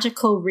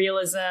magical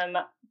realism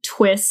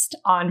twist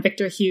on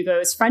Victor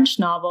Hugo's French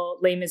novel,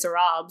 Les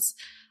Miserables.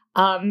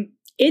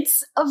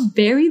 It's a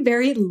very,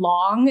 very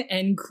long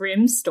and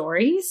grim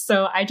story.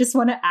 So I just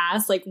want to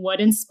ask, like, what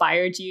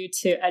inspired you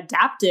to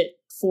adapt it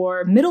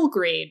for middle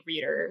grade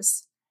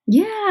readers?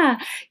 Yeah.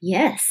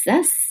 Yes.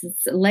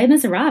 Les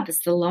Miserables is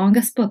the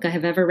longest book I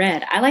have ever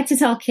read. I like to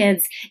tell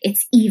kids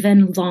it's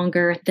even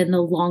longer than the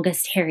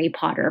longest Harry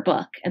Potter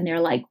book. And they're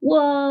like,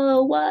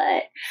 whoa,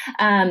 what?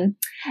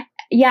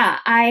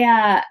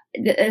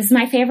 It's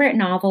my favorite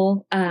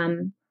novel.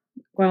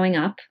 Growing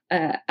up,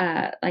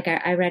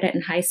 I read it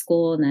in high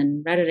school and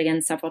then read it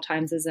again several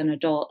times as an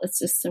adult. It's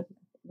just a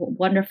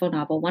wonderful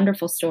novel,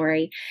 wonderful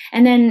story.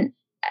 And then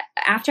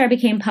after I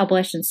became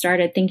published and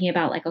started thinking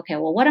about like, okay,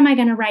 well, what am I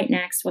going to write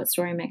next? What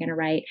story am I going to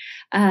write?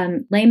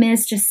 Les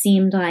Mis just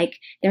seemed like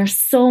there's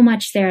so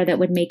much there that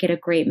would make it a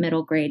great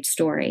middle grade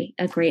story,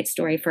 a great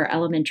story for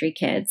elementary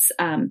kids.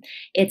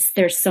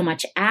 There's so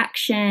much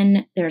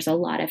action. There's a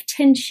lot of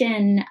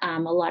tension, a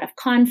lot of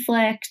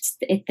conflict.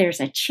 There's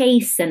a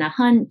chase and a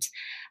hunt.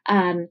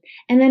 And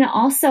then it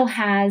also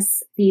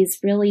has these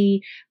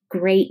really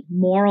great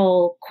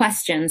moral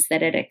questions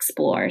that it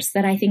explores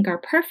that I think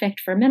are perfect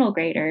for middle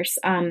graders.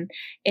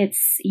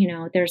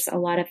 There's a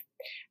lot of,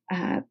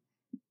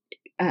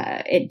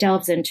 it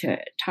delves into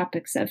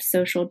topics of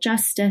social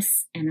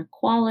justice and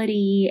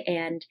equality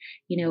and,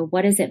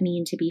 what does it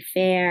mean to be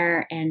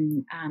fair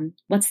and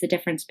what's the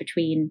difference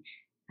between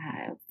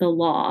the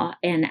law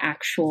and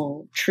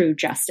actual true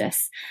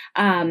justice,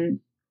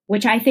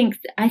 which I think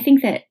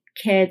that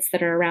kids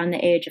that are around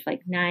the age of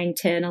like 9,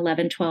 10,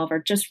 11, 12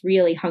 are just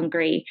really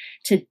hungry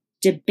to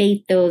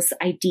debate those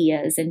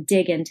ideas and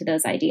dig into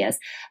those ideas.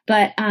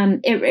 But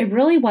it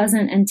really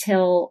wasn't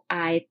until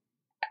I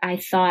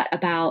thought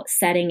about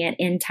setting it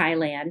in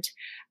Thailand,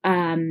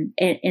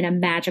 in a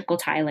magical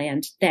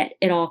Thailand, that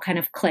it all kind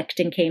of clicked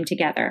and came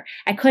together.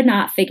 I could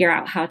not figure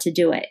out how to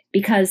do it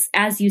because,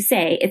 as you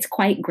say, it's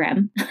quite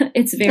grim.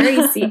 It's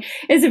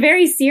it's a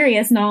very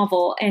serious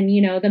novel, and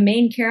the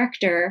main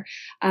character,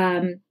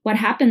 what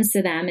happens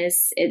to them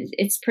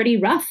it's pretty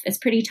rough. It's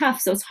pretty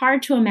tough. So it's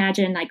hard to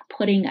imagine like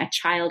putting a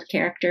child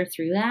character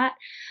through that.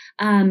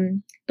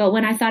 But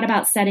when I thought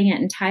about setting it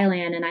in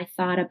Thailand, and I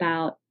thought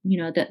about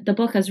the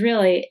book is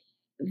really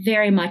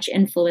very much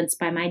influenced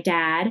by my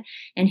dad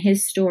and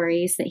his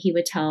stories that he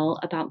would tell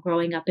about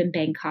growing up in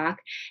Bangkok.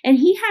 And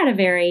he had a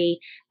very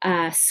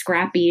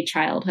scrappy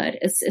childhood.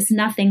 It's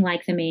nothing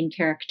like the main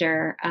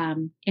character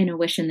in A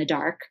Wish in the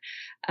Dark.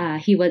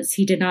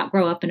 He did not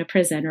grow up in a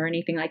prison or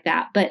anything like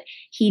that, but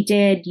he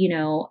did,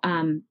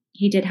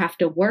 he did have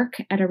to work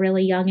at a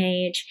really young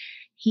age.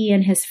 He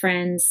and his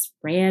friends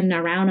ran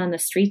around on the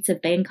streets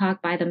of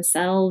Bangkok by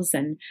themselves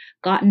and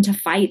got into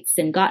fights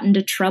and got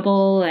into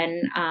trouble.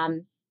 And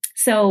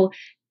so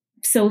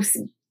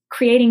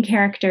creating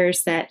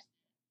characters that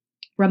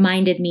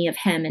reminded me of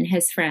him and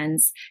his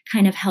friends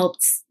kind of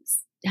helped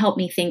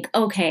me think,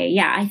 okay,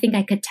 yeah, I think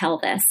I could tell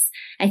this.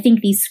 I think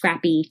these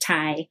scrappy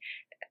Thai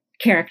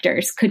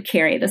characters could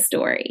carry the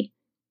story.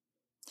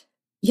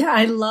 Yeah,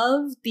 I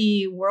love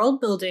the world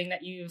building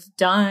that you've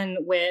done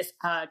with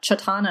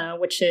Chatana,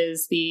 which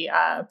is the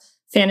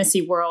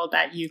fantasy world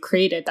that you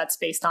created that's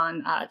based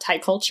on Thai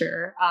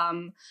culture.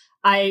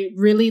 I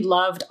really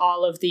loved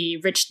all of the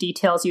rich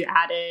details you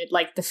added,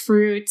 like the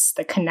fruits,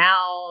 the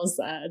canals,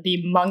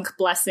 the monk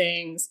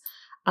blessings.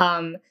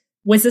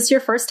 Was this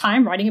your first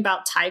time writing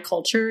about Thai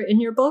culture in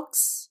your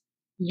books?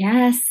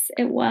 Yes,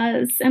 it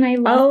was. And I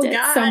loved it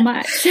so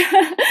much.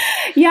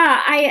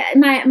 Yeah,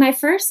 my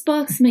first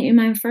books,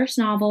 my first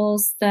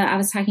novels that I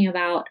was talking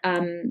about,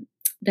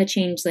 the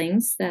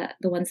Changelings, the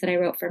ones that I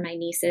wrote for my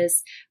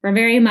nieces, were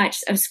very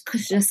much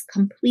just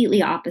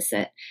completely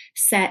opposite,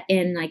 set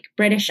in like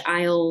British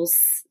Isles,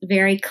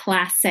 very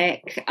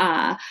classic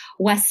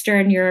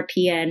Western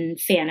European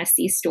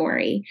fantasy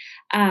story.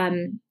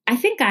 I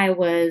think I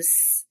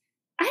was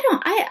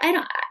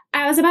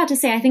about to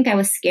say I think I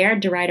was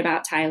scared to write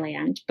about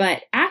Thailand,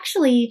 but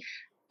actually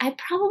I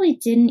probably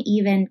didn't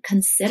even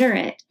consider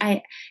it.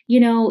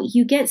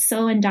 You get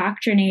so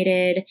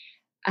indoctrinated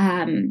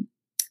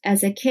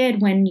as a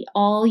kid when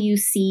all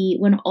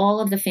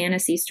of the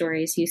fantasy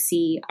stories you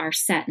see are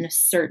set in a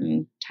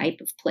certain type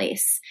of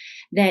place,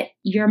 that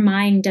your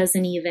mind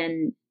doesn't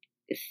even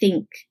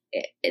think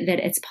that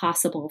it's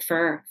possible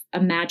for a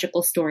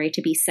magical story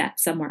to be set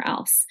somewhere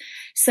else.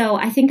 So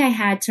I think I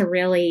had to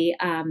really,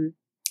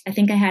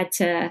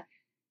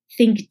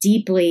 think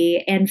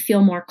deeply and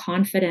feel more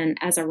confident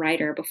as a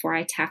writer before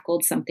I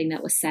tackled something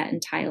that was set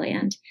in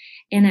Thailand.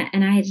 And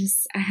I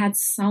had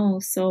so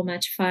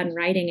much fun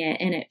writing it.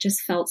 And it just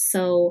felt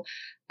so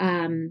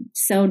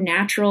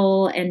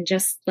natural and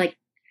just like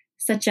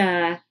such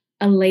a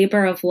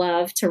labor of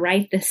love to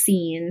write the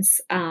scenes.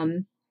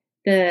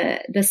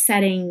 The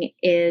setting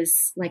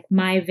is like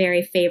my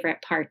very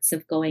favorite parts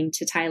of going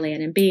to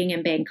Thailand and being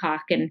in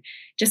Bangkok, and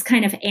just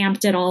kind of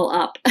amped it all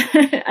up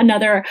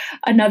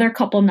another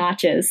couple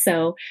notches.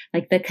 So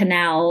like the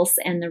canals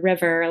and the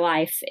river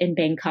life in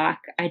Bangkok,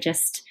 I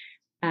just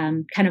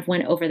kind of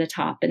went over the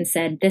top and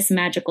said, this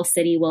magical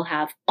city will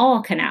have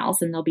all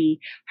canals and there'll be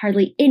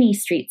hardly any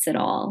streets at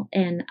all.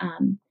 And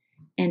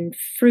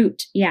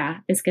fruit,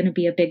 is going to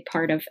be a big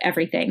part of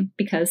everything,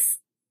 because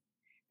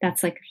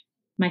that's like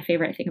my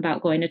favorite thing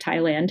about going to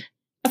Thailand.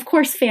 Of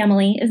course,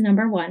 family is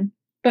number one,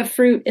 but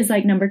fruit is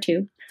like number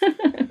two.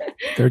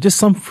 There are just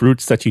some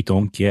fruits that you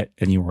don't get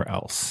anywhere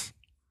else,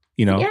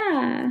 you know?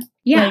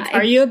 Yeah. Like,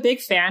 are you a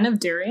big fan of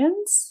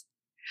durians?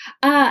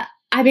 I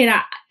mean,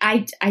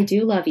 I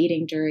do love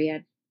eating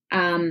durian.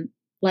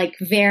 Like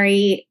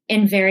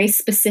in very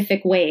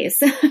specific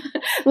ways.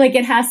 Like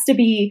it has to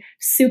be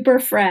super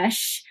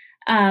fresh.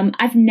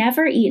 I've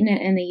never eaten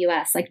it in the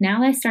US. Like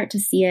now I start to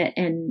see it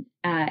in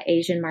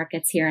Asian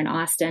markets here in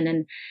Austin,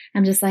 and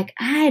I'm just like,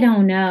 I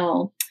don't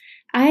know.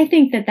 I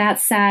think that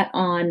sat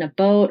on a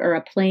boat or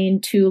a plane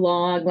too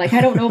long. Like,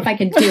 I don't know if I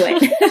can do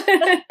it.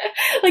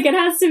 Like, it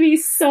has to be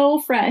so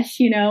fresh,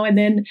 and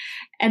then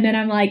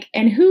I'm like,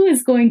 and who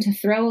is going to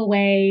throw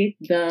away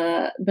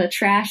the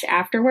trash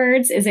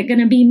afterwards? Is it going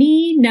to be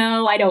me?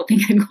 No, I don't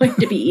think I'm going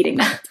to be eating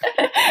that.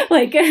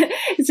 Like,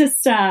 it's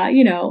just,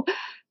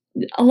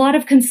 a lot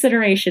of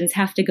considerations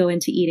have to go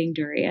into eating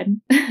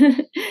durian.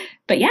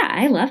 But yeah,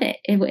 I love it.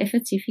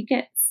 If you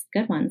get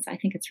good ones, I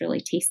think it's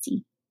really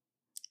tasty.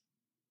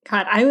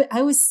 God,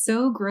 I was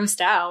so grossed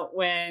out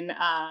when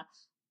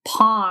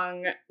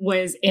Pong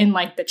was in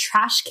like the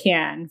trash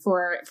can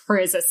for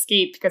his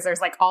escape, because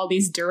there's like all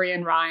these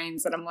durian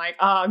rinds, and I'm like,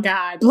 oh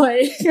God,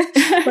 like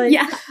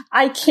yeah.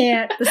 I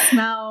can't. The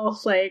smell,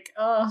 like,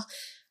 oh,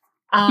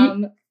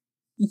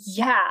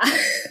 yeah.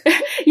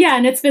 Yeah,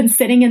 and it's been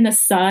sitting in the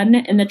sun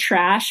in the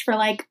trash for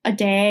like a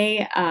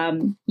day.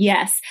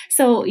 Yes.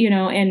 So,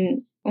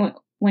 and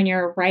when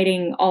you're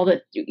writing,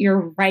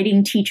 your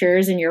writing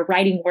teachers and your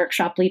writing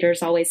workshop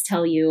leaders always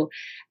tell you,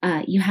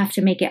 you have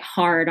to make it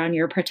hard on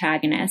your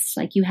protagonist.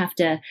 Like you have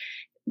to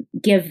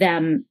give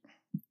them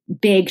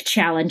big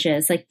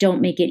challenges, like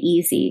don't make it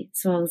easy.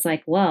 So I was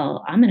like,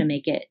 well, I'm going to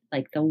make it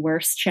like the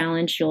worst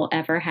challenge you'll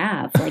ever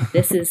have. Like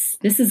this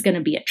is going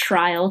to be a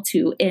trial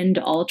to end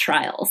all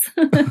trials.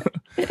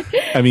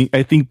 I mean,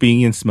 I think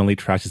being in smelly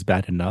trash is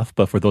bad enough,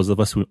 but for those of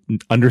us who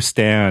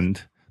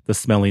understand the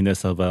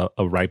smelliness of a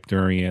ripe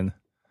durian,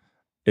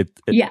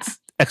 it's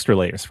extra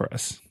layers for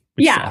us.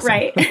 Yeah, awesome.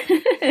 Right.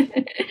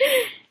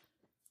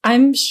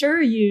 I'm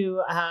sure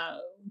you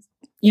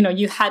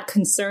had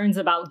concerns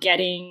about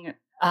getting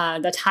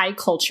the Thai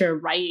culture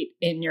right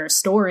in your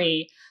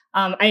story.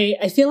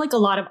 I feel like a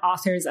lot of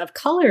authors of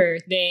color,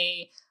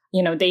 they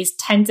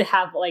tend to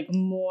have like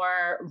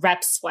more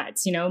rep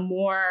sweats,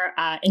 more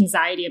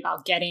anxiety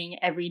about getting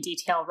every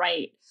detail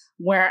right.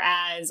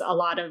 Whereas a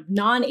lot of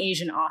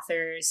non-Asian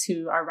authors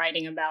who are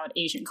writing about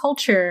Asian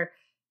culture,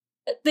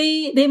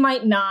 they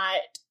might not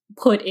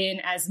put in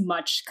as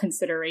much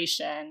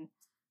consideration.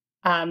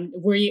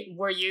 Were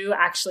you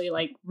actually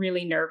like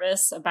really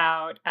nervous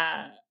about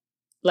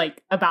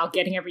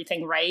getting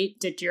everything right?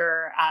 Did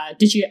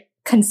you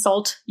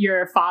consult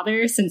your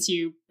father, since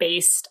you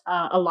based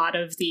a lot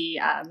of the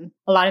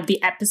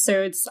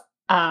episodes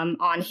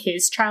on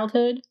his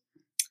childhood?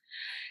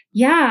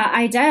 Yeah,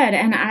 I did.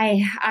 And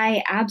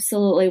I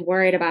absolutely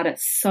worried about it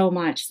so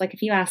much. Like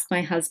if you ask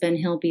my husband,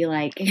 he'll be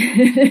like,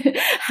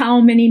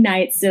 how many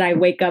nights did I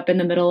wake up in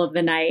the middle of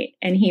the night?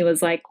 And he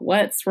was like,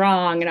 what's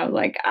wrong? And I was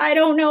like, I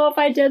don't know if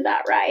I did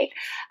that right.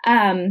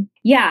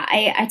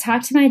 I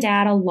talked to my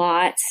dad a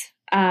lot.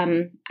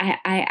 I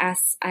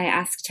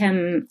asked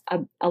him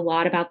a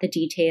lot about the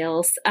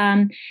details.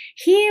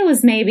 He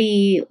was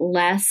maybe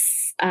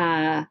less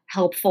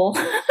helpful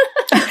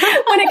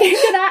when it came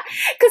to that,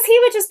 because he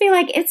would just be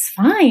like, it's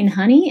fine,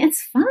 honey,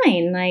 it's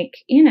fine. Like,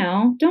 you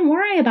know, don't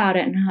worry about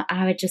it. And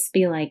I would just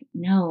be like,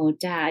 no,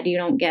 Dad, you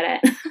don't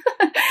get it.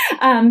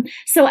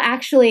 So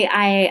actually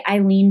I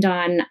leaned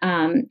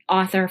on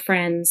author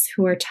friends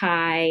who are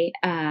Thai.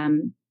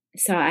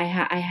 So I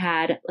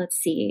had,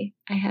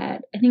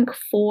 I think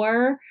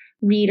 4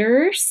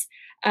 readers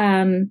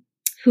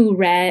who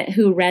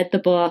read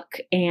the book,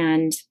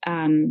 and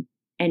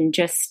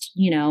just,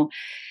 you know,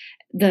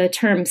 the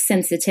term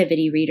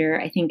sensitivity reader,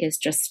 I think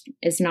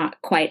is not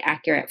quite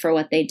accurate for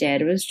what they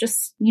did. It was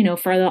just, you know,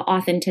 for the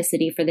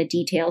authenticity, for the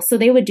details. So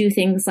they would do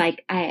things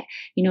like,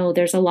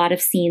 there's a lot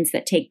of scenes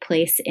that take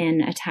place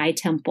in a Thai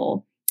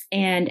temple.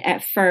 And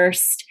at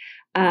first,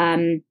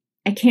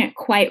 I can't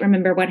quite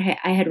remember what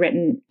I had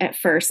written at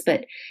first,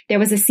 but there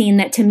was a scene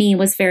that to me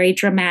was very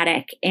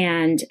dramatic,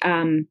 and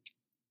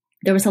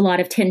there was a lot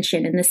of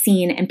tension in the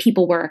scene, and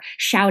people were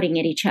shouting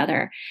at each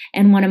other.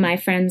 And one of my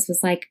friends was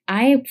like,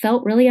 I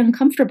felt really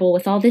uncomfortable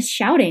with all this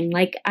shouting.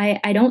 Like,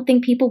 I don't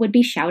think people would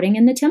be shouting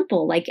in the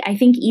temple. Like, I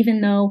think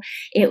even though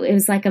it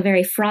was like a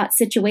very fraught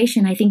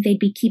situation, I think they'd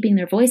be keeping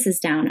their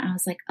voices down. I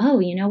was like, oh,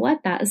 you know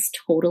what? That is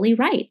totally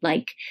right.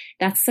 Like,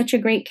 that's such a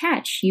great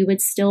catch. You would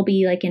still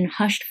be like in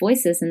hushed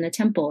voices in the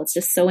temple. It's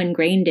just so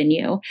ingrained in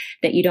you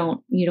that you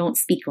don't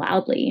speak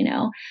loudly, you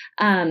know?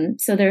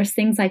 So there's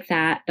things like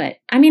that. But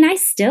I mean, I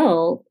still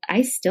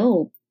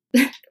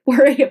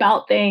worry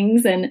about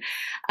things. And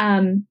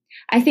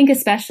I think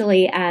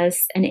especially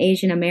as an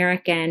Asian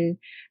American,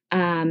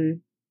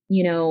 and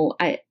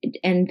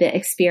the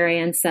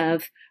experience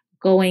of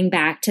going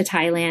back to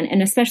Thailand,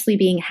 and especially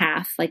being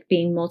half, like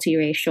being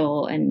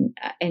multiracial,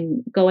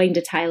 and going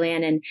to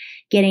Thailand and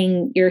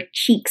getting your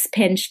cheeks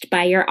pinched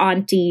by your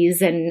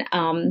aunties, and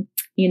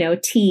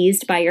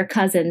teased by your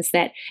cousins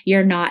that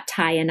you're not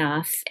Thai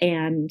enough,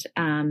 and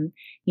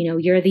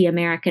you're the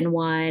American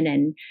one.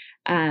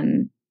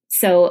 And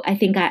so I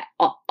think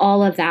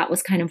all of that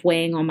was kind of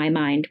weighing on my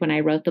mind when I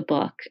wrote the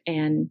book,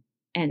 and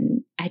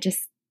I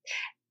just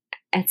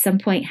at some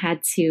point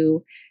had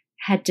to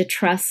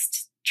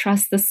trust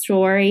the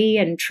story,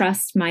 and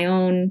trust my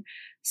own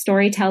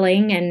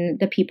storytelling and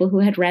the people who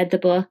had read the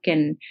book,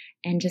 and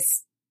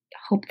just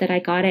hope that I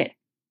got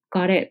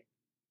it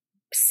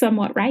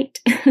somewhat right.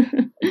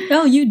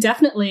 No, you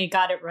definitely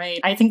got it right.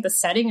 I think the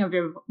setting of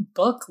your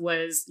book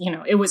was,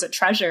 it was a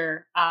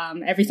treasure.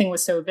 Everything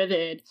was so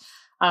vivid.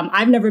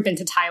 I've never been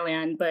to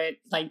Thailand, but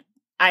like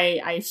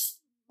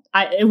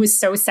it was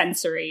so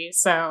sensory.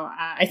 So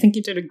I think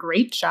you did a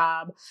great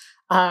job.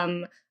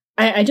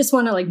 I just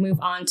want to like move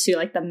on to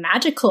like the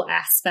magical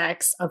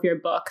aspects of your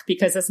book,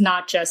 because it's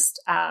not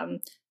just a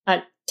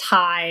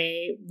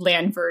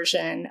Thailand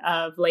version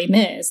of Les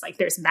Mis. Like,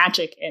 there's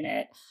magic in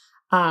it.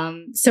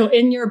 So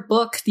in your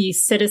book, the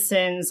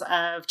citizens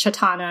of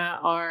Chathana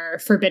are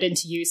forbidden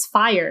to use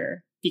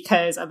fire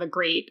because of a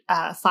great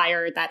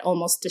fire that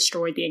almost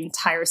destroyed the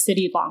entire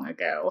city long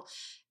ago.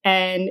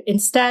 And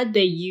instead,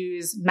 they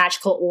use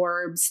magical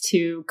orbs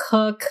to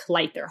cook,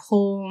 light their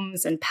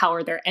homes, and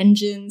power their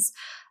engines.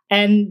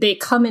 And they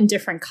come in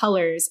different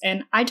colors.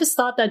 And I just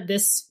thought that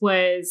this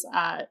was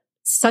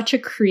such a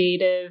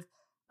creative,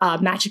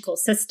 magical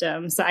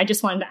system. So I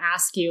just wanted to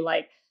ask you,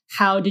 like,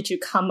 how did you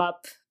come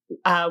up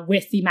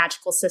with the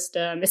magical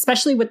system,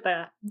 especially with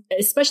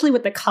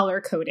the color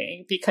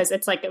coding, because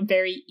it's like a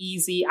very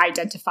easy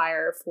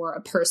identifier for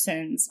a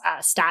person's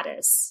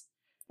status.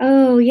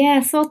 Oh,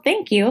 yes. Well,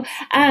 thank you.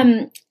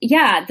 I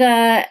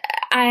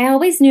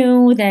always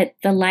knew that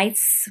the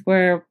lights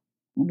were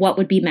what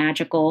would be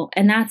magical.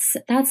 And that's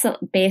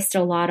based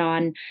a lot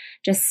on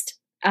just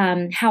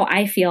how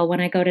I feel when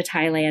I go to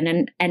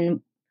Thailand, and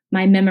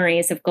my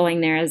memories of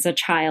going there as a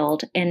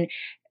child. And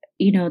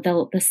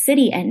the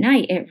city at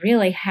night, it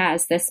really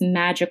has this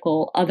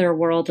magical,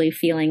 otherworldly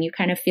feeling. You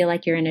kind of feel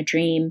like you're in a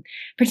dream,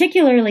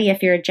 particularly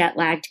if you're a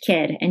jet-lagged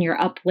kid and you're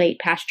up late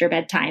past your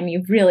bedtime.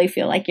 You really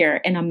feel like you're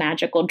in a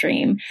magical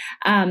dream.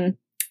 And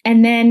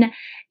then,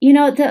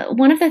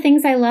 one of the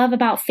things I love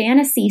about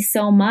fantasy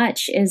so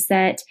much is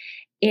that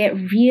it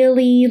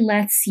really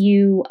lets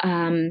you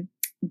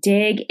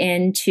dig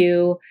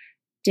into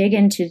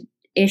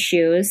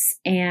issues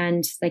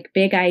and like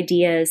big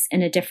ideas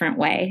in a different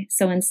way.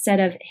 So instead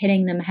of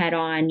hitting them head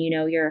on,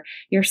 you're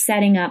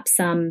setting up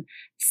some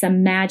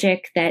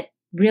magic that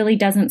really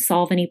doesn't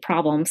solve any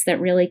problems, that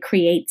really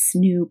creates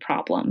new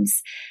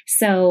problems.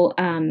 So,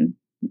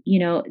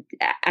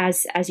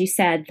 as you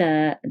said,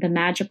 the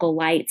magical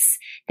lights,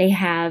 they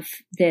have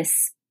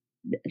this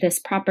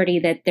property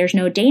that there's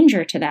no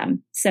danger to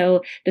them.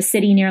 So the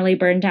city nearly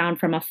burned down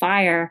from a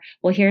fire.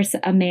 Well, here's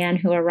a man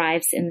who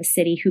arrives in the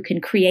city who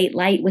can create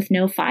light with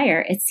no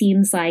fire. It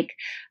seems like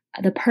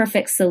the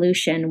perfect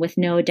solution with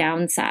no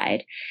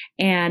downside.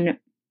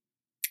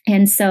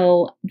 And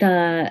so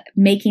the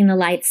making the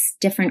lights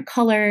different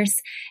colors,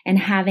 and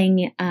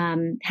having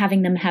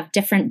them have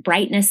different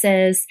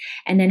brightnesses,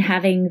 and then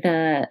having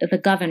the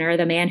governor,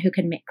 the man who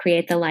can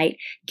create the light,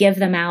 give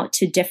them out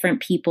to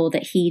different people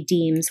that he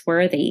deems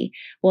worthy.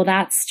 Well,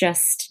 that's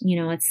just,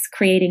 it's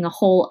creating a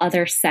whole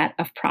other set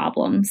of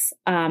problems.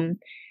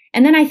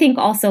 And then I think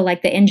also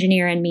like the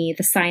engineer in me,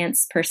 the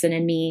science person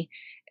in me,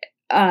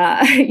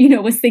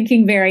 was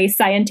thinking very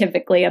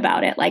scientifically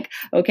about it. Like,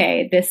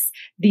 okay,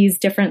 these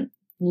different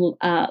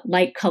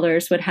light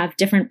colors would have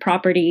different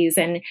properties,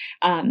 and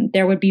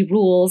there would be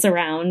rules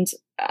around,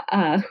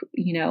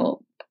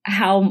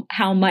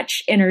 how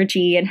much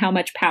energy and how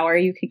much power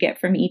you could get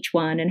from each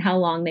one, and how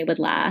long they would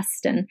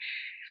last. And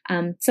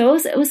so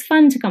it was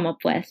fun to come up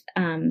with,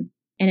 and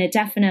it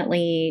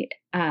definitely,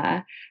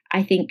 I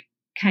think,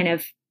 kind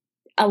of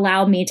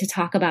allowed me to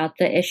talk about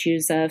the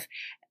issues of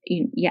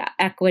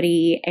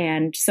equity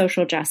and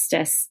social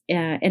justice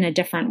in a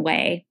different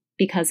way,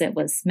 because it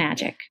was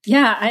magic.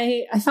 Yeah,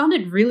 I found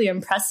it really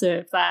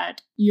impressive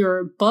that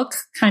your book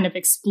kind of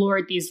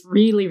explored these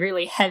really,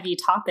 really heavy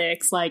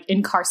topics like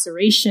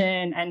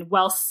incarceration and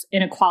wealth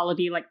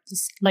inequality,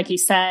 like you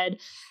said,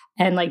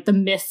 and like the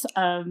myth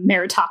of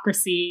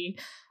meritocracy,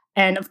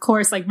 and of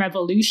course, like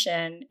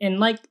revolution, in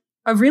like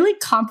a really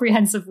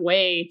comprehensive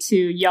way to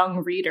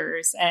young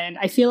readers. And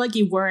I feel like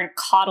you weren't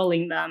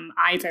coddling them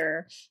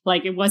either.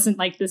 Like it wasn't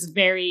like this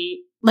very,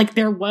 like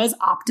there was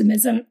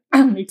optimism,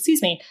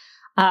 excuse me,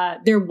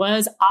 there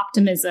was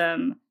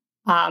optimism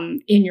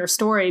in your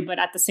story, but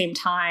at the same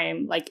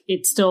time, like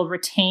it still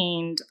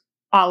retained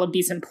all of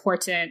these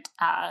important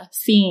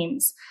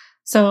themes.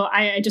 So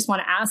I just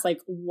want to ask,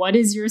 like, what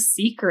is your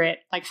secret?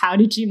 Like, how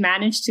did you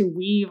manage to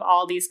weave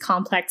all these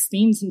complex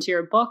themes into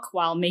your book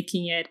while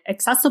making it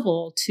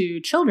accessible to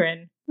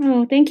children?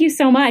 Oh, thank you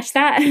so much.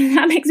 That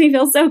makes me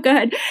feel so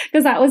good,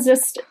 because that was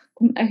just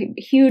a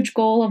huge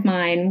goal of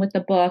mine with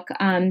the book.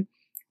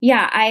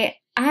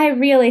 I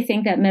really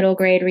think that middle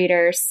grade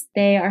readers,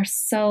 they are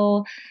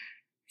so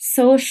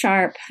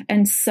sharp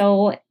and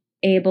so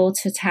able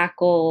to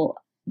tackle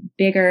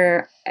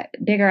bigger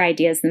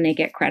ideas than they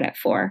get credit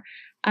for.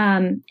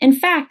 In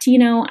fact,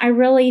 I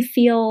really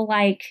feel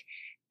like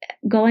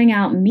going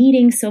out,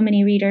 meeting so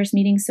many readers,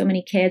 meeting so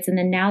many kids, and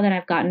then now that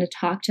I've gotten to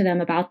talk to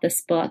them about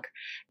this book,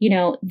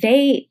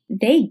 they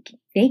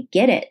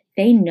get it.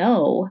 They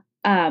know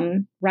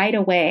right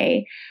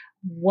away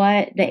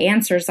what the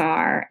answers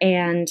are,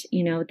 and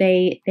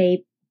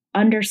they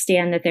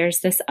understand that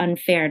there's this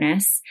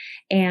unfairness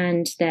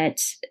and that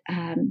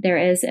there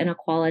is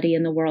inequality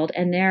in the world,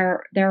 and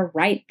they're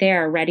right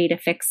there ready to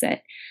fix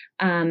it.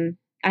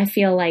 I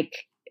feel like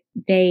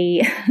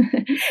they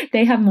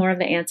have more of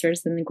the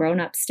answers than the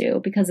grown-ups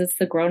do, because it's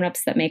the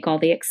grown-ups that make all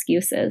the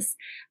excuses,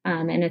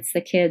 and it's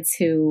the kids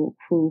who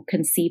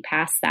can see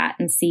past that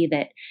and see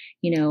that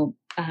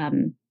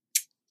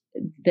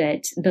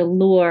that the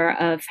lure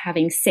of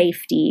having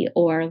safety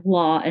or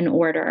law and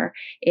order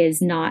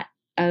is not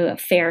a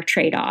fair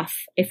trade-off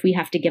if we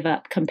have to give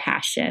up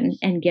compassion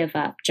and give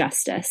up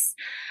justice.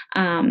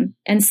 And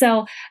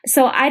so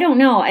I don't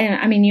know.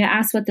 I mean, you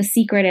asked what the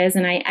secret is,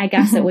 and I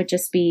guess it would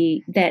just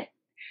be that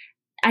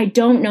I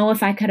don't know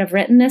if I could have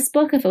written this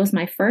book if it was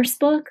my first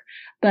book,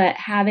 but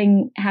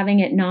having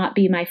it not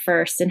be my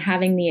first, and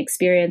having the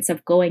experience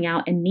of going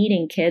out and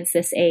meeting kids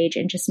this age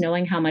and just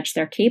knowing how much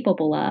they're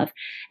capable of,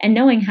 and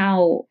knowing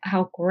how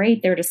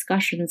great their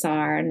discussions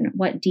are and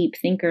what deep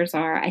thinkers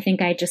are, I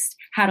think I just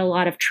had a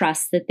lot of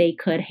trust that they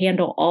could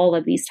handle all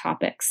of these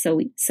topics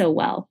so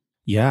well.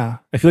 Yeah,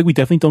 I feel like we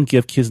definitely don't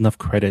give kids enough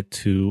credit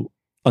to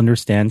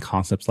understand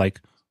concepts like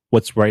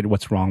what's right,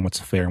 what's wrong, what's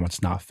fair, and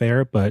what's not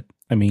fair. But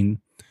I mean,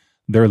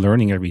 they're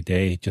learning every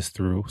day just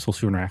through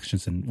social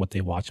interactions and what they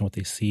watch and what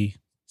they see.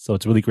 So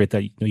it's really great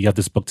that you have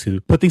this book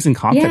to put things in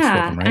context for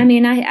them, right? I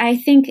mean, I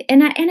think,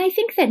 and I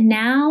think that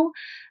now,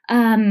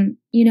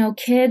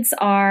 kids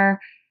are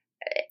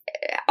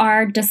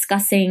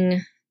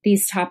discussing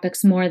these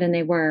topics more than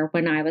they were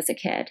when I was a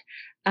kid.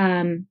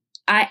 I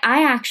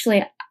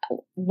actually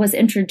was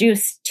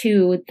introduced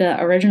to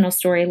the original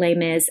story Les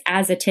Mis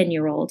as a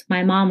 10-year-old.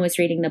 My mom was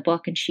reading the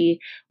book, and she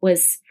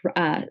was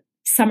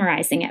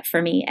summarizing it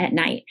for me at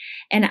night.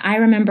 And I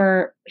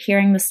remember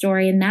hearing the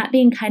story, and that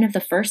being kind of the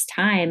first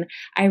time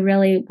I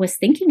really was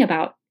thinking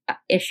about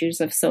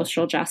issues of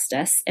social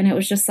justice. And it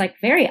was just like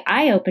very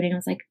eye-opening. I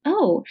was like,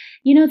 oh,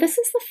 this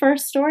is the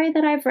first story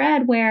that I've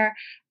read where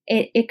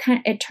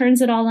it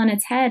turns it all on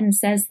its head and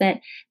says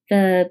that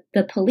the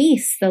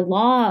police, the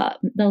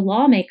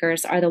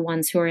lawmakers are the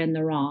ones who are in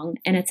the wrong.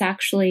 And it's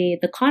actually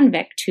the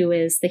convict who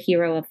is the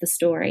hero of the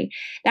story.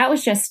 That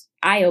was just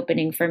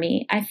eye-opening for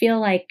me. I feel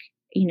like,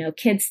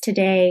 kids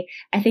today,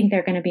 I think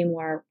they're going to be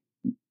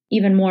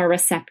even more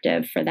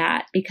receptive for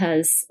that,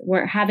 because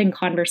we're having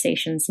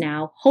conversations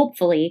now,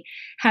 hopefully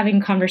having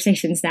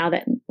conversations now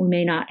that we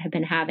may not have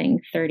been having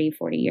 30,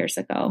 40 years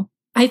ago.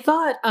 I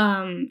thought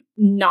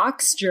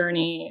Nock's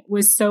journey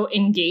was so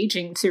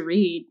engaging to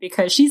read,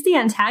 because she's the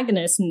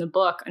antagonist in the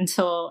book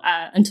until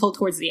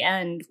towards the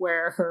end,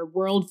 where her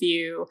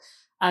worldview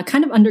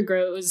kind of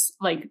undergoes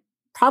like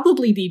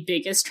probably the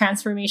biggest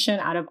transformation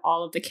out of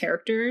all of the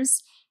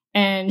characters.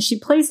 And she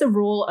plays the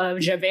role of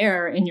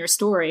Javert in your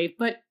story,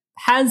 but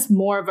has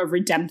more of a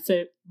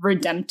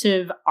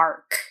redemptive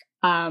arc.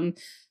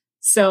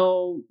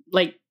 So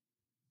like,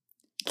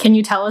 can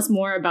you tell us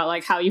more about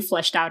like how you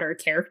fleshed out her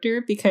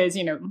character? Because,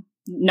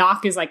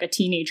 Nock is like a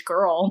teenage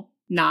girl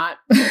not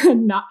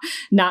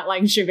not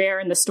like Javert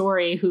in the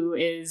story, who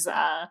is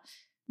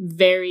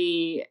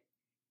very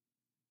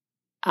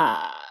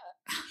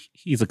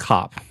he's a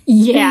cop.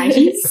 Yeah,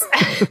 he's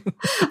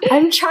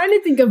I'm trying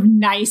to think of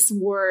nice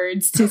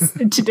words to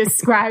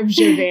describe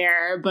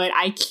Javert, but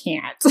I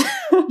can't.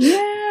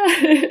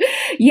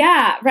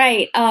 Yeah,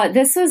 right.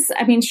 This was,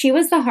 I mean, she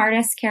was the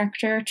hardest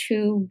character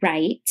to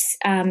write,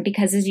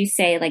 because as you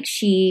say, like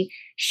she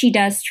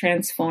does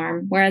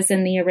transform, whereas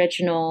in the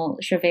original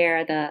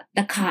Javert,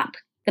 the cop,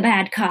 the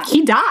bad cop,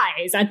 he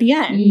dies at the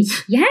end.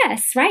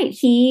 Yes, right.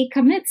 He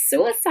commits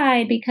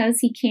suicide because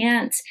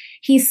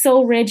he's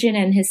so rigid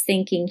in his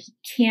thinking. He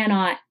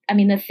cannot, I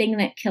mean, the thing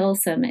that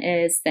kills him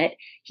is that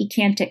he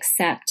can't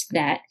accept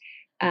that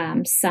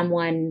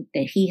someone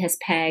that he has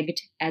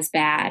pegged as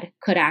bad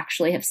could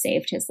actually have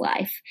saved his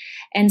life.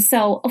 And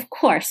so, of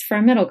course, for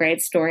a middle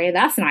grade story,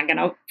 that's not going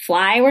to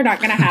fly. We're not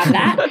going to have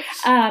that.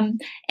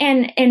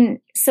 And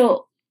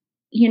so,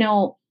 you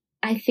know,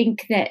 I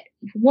think that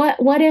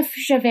what if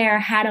Javert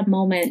had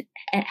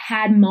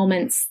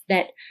moments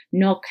that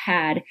Nook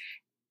had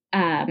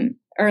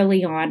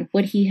early on?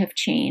 Would he have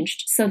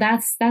changed? So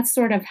that's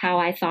sort of how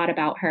I thought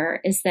about her,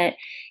 is that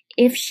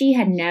if she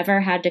had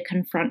never had to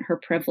confront her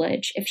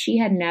privilege, if she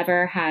had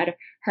never had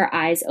her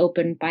eyes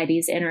opened by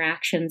these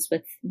interactions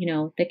with, you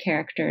know, the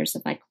characters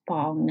of like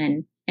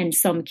Bong and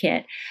Som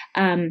Kit,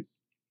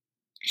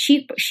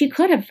 she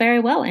could have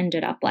very well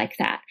ended up like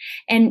that.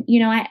 And,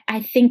 you know,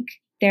 I think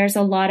there's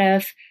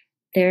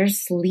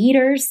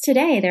leaders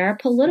today. There are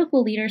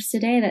political leaders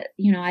today that,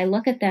 you know, I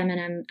look at them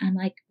and I'm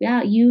like,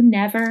 yeah, you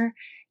never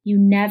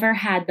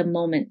had the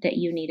moment that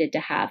you needed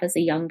to have as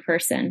a young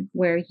person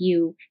where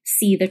you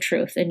see the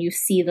truth and you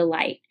see the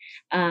light.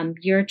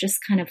 You're just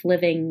kind of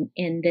living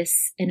in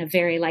a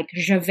very like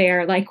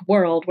Javert-like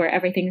world where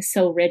everything's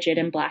so rigid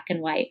and black and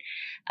white.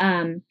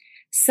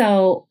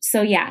 So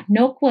yeah,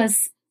 Nook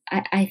was,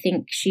 I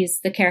think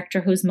she's the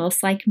character who's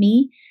most like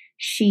me.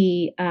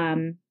 She,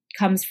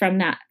 comes from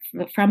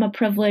a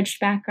privileged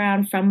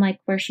background, from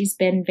like where she's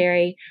been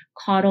very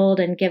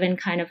coddled and given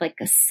kind of like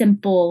a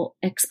simple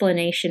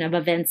explanation of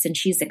events. And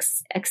she's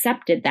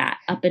accepted that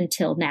up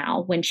until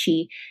now, when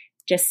she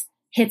just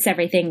hits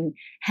everything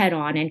head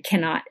on and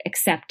cannot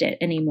accept it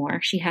anymore.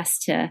 She has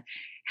to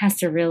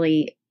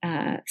really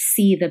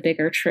see the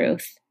bigger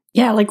truth.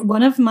 Yeah. Like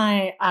one of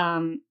my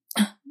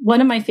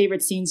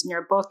favorite scenes in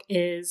your book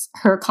is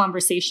her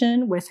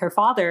conversation with her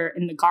father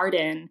in the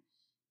garden.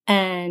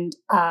 And,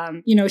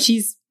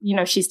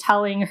 she's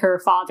telling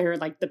her father,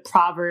 like, the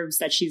proverbs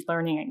that she's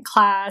learning in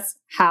class,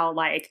 how,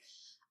 like,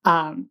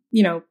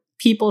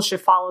 people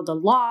should follow the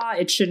law.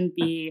 It shouldn't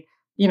be,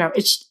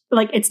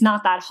 it's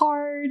not that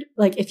hard.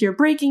 Like, if you're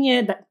breaking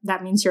it,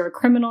 that means you're a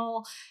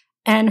criminal.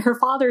 And her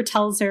father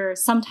tells her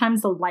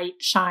sometimes the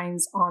light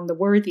shines on the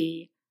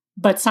worthy,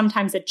 but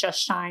sometimes it just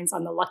shines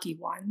on the lucky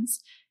ones.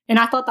 And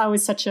I thought that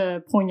was such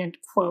a poignant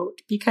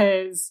quote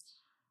because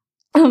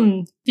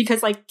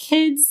like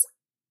kids,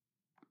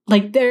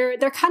 like they're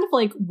kind of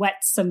like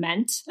wet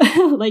cement.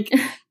 Like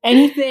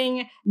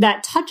anything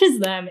that touches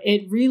them,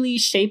 it really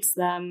shapes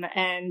them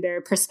and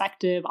their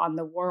perspective on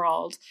the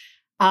world.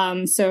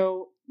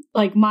 So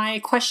like my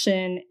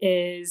question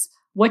is,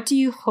 what do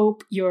you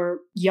hope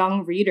your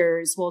young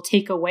readers will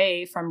take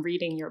away from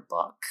reading your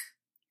book?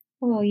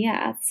 Oh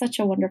yeah, such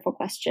a wonderful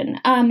question.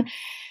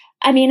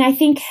 I mean, I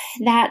think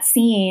that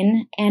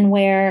scene and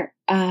where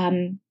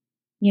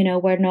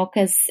where Nook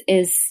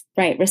is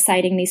right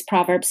reciting these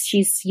proverbs.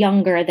 She's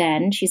younger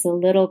then. She's a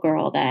little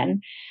girl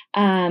then.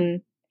 I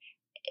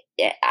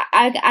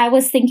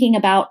was thinking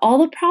about all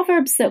the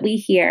proverbs that we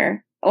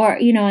hear, or,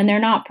 and they're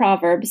not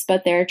proverbs,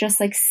 but they're just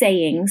like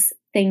sayings,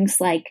 things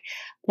like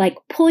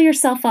pull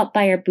yourself up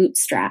by your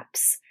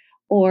bootstraps,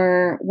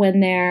 or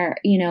when they're,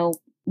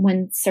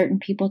 when certain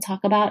people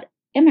talk about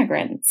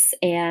immigrants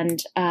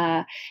and,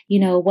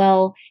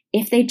 well,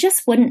 if they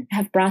just wouldn't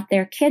have brought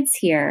their kids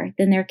here,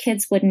 then their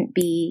kids wouldn't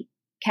be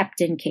kept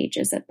in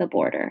cages at the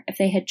border if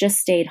they had just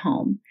stayed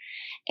home.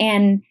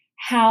 And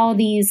how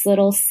these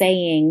little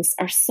sayings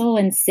are so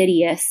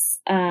insidious,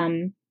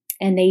 and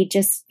they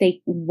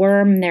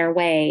worm their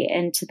way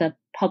into the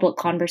public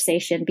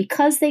conversation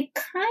because they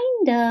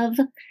kind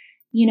of,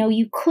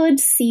 you could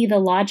see the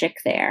logic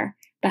there,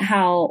 but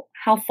how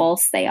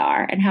false they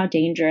are and how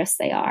dangerous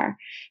they are.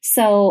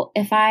 So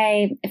if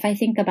I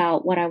think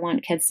about what I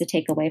want kids to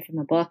take away from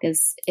the book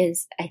is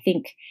I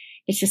think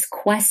it's just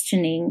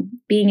questioning,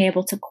 being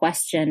able to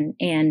question,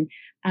 and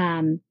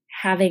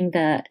having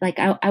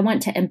I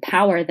want to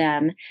empower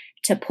them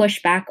to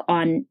push back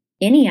on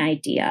any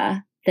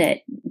idea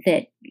that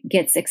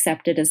gets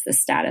accepted as the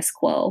status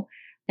quo.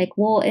 Like,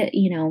 well,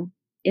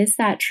 is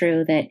that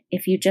true that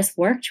if you just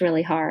worked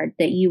really hard,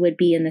 that you would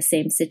be in the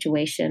same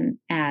situation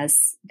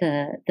as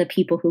the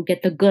people who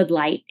get the good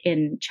light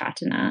in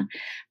Chatana?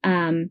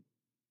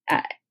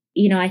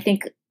 I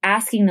think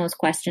asking those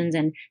questions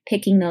and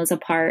picking those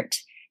apart,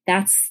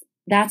 that's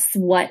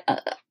what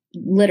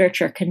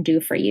literature can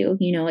do for you.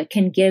 You know, it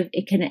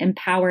can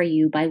empower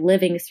you by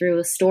living through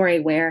a story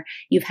where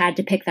you've had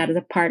to pick that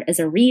apart as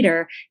a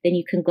reader. Then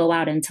you can go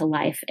out into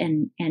life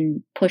and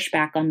push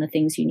back on the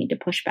things you need to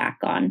push back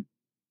on.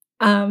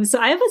 So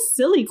I have a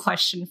silly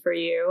question for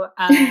you.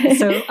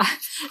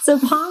 So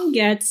Pong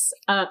gets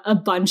a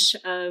bunch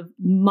of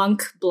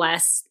monk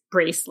blessed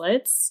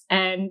bracelets,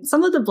 and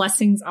some of the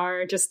blessings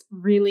are just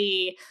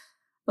really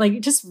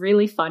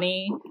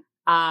funny.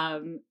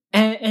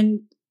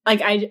 And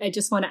like, I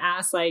just want to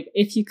ask, like,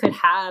 if you could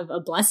have a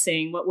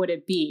blessing, what would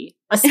it be?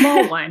 A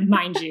small one,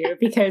 mind you,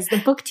 because the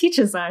book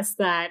teaches us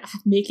that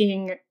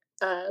making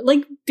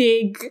like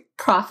big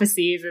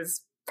prophecies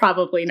is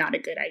probably not a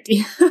good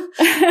idea.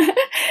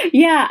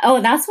 Yeah.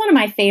 Oh, that's one of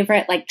my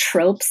favorite like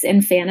tropes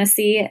in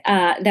fantasy.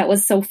 That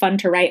was so fun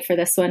to write for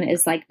this one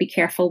is like, be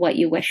careful what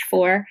you wish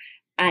for.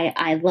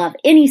 I love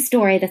any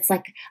story that's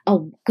like a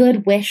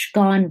good wish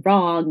gone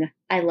wrong.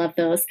 I love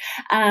those.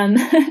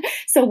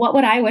 So what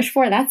would I wish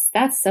for?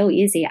 That's so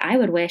easy. I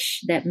would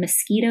wish that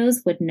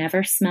mosquitoes would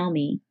never smell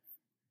me.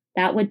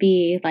 That would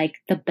be like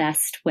the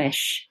best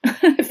wish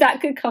if that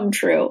could come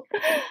true.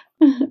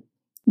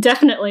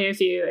 Definitely,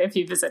 if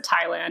you visit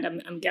Thailand,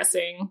 I'm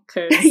guessing,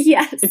 because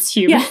yes, it's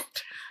humid.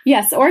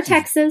 Yes, or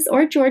Texas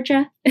or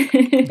Georgia.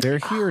 They're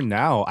here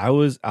now. I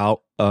was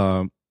out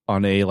on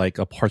a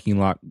parking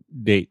lot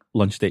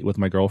lunch date with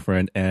my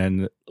girlfriend,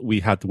 and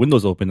we had the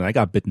windows open, and I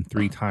got bitten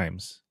 3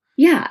 times.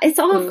 Yeah, it's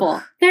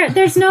awful. There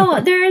is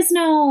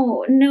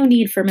no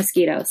need for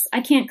mosquitoes. I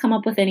can't come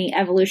up with any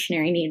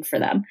evolutionary need for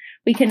them.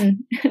 We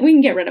can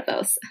get rid of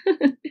those.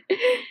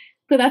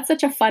 So that's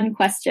such a fun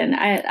question.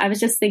 I was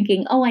just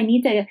thinking, I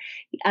need to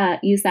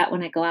use that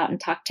when I go out and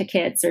talk to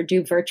kids or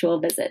do virtual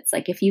visits.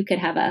 Like, if you could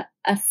have a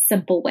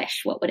simple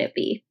wish, what would it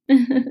be?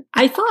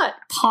 I thought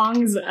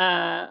Pong's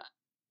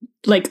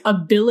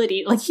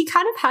ability, like, he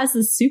kind of has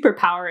this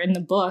superpower in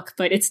the book,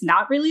 but it's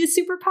not really a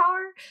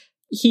superpower.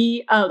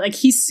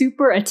 He's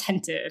super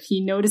attentive. He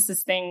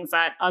notices things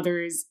that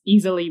others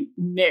easily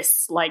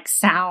miss, like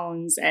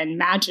sounds and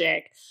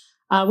magic.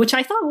 Which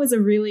I thought was a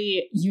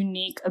really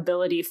unique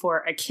ability for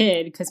a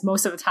kid, because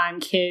most of the time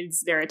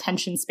kids, their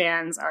attention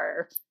spans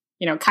are,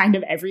 kind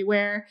of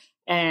everywhere.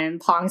 And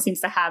Pong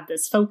seems to have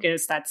this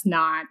focus that's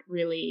not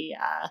really,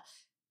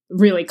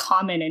 really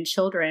common in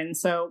children.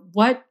 So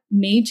what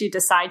made you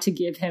decide to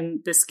give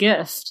him this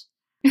gift?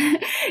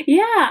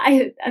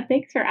 Yeah,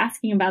 thanks for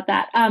asking about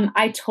that.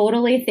 I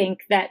totally think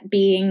that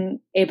being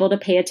able to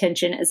pay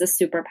attention is a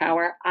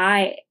superpower.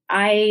 I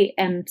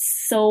am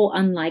so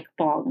unlike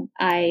Pong.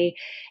 I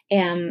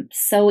am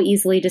so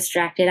easily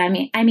distracted. I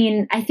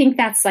mean, I think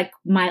that's like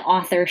my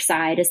author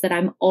side, is that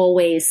I'm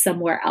always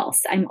somewhere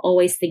else. I'm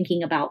always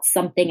thinking about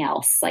something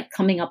else, like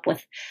coming up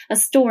with a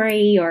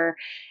story or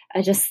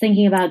just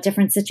thinking about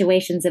different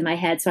situations in my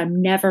head. So I'm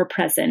never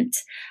present.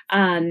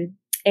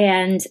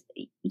 And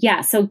yeah,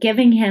 so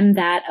giving him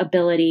that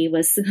ability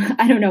was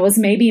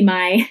maybe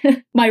my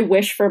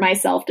wish for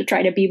myself to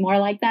try to be more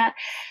like that.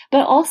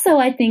 But also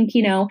I think,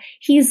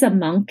 he's a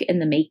monk in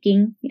the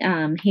making.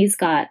 He's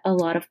got a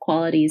lot of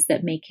qualities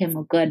that make him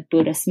a good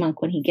Buddhist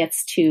monk when he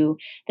gets to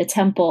the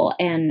temple.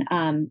 And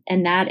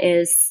that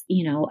is,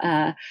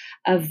 a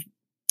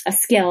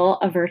skill,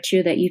 a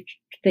virtue that you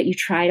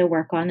try to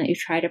work on, that you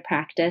try to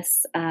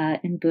practice,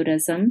 in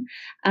Buddhism.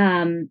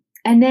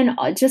 And then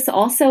just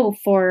also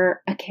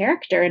for a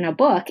character in a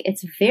book,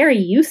 it's very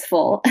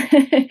useful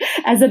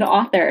as an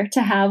author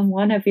to have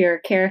one of your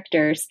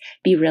characters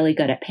be really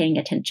good at paying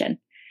attention,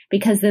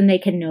 because then they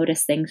can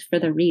notice things for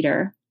the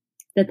reader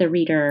that the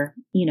reader,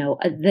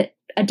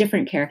 a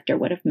different character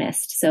would have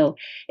missed. So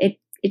it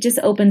just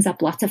opens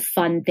up lots of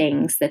fun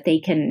things that they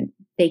can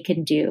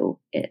do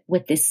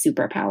with this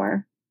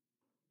superpower.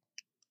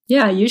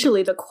 Yeah,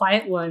 usually the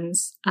quiet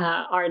ones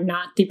are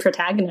not the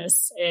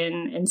protagonists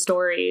in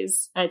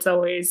stories. It's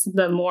always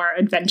the more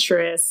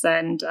adventurous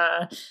and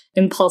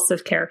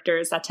impulsive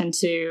characters that tend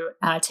to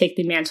take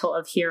the mantle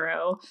of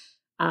hero.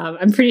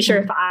 I'm pretty sure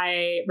if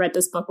I read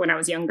this book when I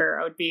was younger,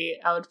 I would be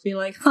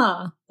like,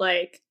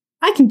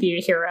 I can be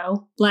a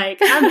hero. Like,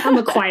 I'm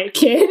a quiet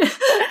kid.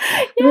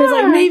 It was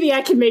like, maybe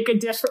I can make a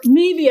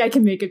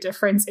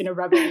difference in a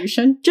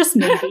revolution. Just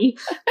maybe.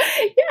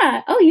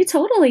 Yeah. Oh, you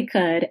totally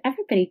could.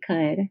 Everybody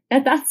could.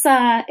 That's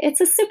it's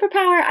a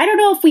superpower. I don't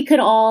know if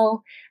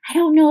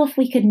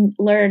we can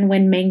learn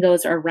when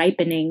mangoes are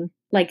ripening.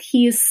 Like,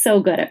 he's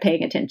so good at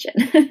paying attention.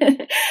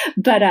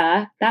 But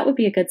that would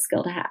be a good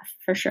skill to have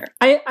for sure.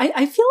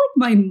 I feel like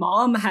my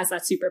mom has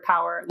that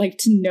superpower, like,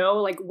 to know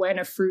like when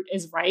a fruit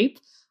is ripe.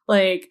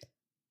 Like,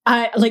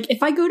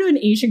 if I go to an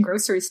Asian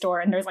grocery store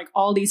and there's like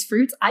all these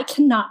fruits, I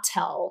cannot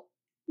tell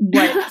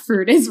what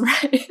fruit is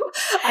ripe.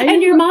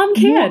 And your mom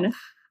can.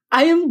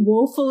 I am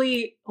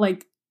woefully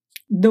like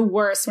the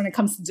worst when it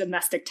comes to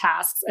domestic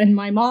tasks. And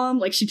my mom,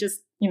 like, she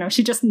just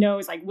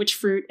knows like which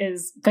fruit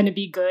is going to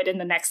be good in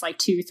the next like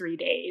 2-3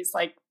 days.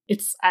 Like,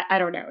 it's, I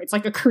don't know. It's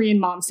like a Korean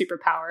mom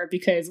superpower,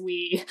 because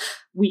we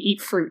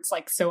eat fruits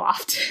like so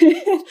often.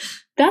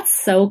 That's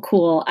so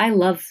cool. I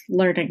love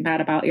learning that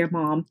about your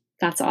mom.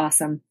 That's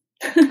awesome.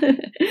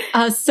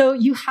 So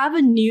you have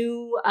a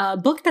new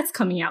book that's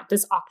coming out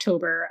this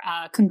October.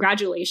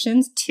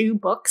 Congratulations, 2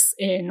 books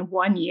in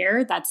 1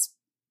 year. That's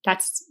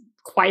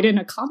quite an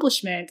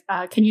accomplishment.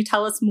 Can you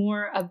tell us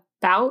more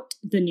about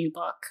the new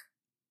book?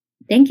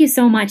 Thank you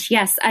so much.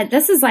 Yes,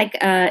 this is like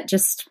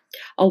just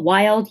a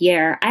wild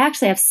year. I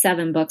actually have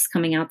 7 books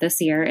coming out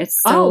this year. It's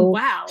so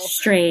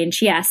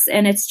strange. Yes.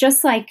 And it's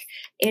just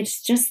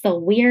the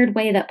weird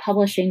way that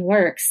publishing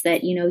works,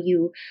 that, you know,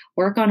 you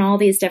work on all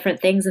these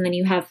different things and then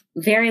you have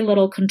very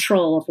little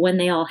control of when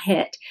they all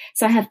hit.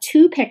 So I have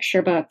 2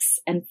 picture books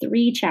and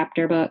 3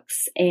 chapter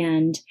books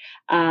and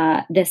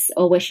this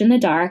A Wish in the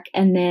Dark.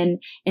 And then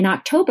in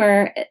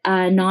October,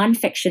 a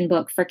nonfiction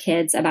book for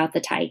kids about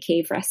the Thai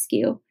cave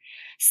rescue.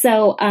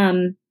 So,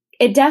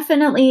 it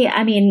definitely,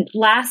 I mean,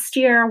 last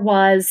year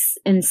was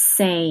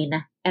insane.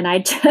 And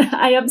I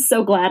am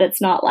so glad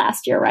it's not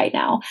last year right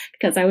now,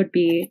 because I would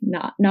be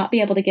not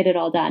be able to get it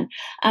all done.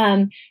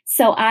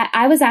 So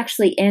I was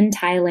actually in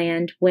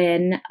Thailand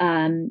when,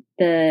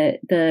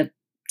 the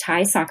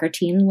Thai soccer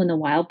team, when the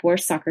Wild Boar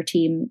soccer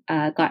team,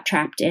 got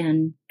trapped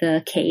in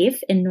the cave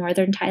in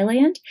northern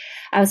Thailand.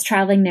 I was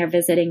traveling there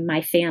visiting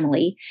my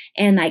family.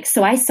 And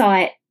so I saw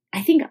it.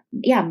 I think,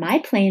 my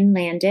plane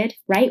landed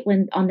right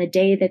on the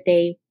day that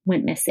they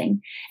went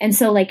missing. And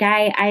so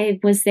I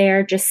was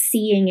there just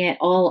seeing it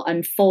all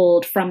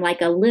unfold from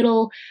like a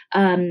little,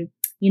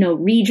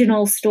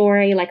 regional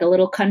story, like a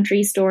little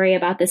country story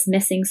about this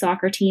missing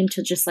soccer team,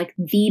 to just like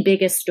the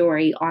biggest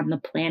story on the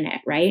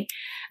planet. Right.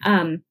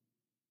 And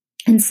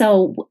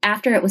so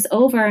after it was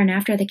over and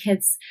after the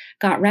kids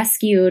got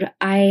rescued,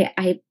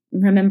 I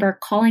remember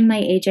calling my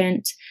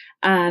agent,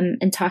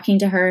 and talking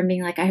to her and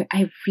being like,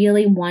 I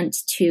really want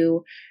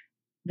to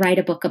write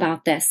a book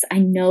about this. I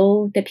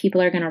know that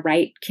people are going to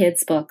write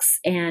kids' books,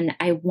 and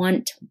I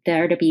want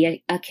there to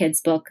be a kids'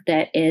 book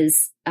that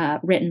is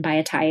written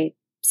by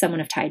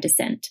someone of Thai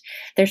descent.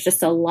 There's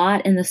just a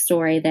lot in the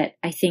story that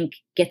I think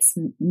gets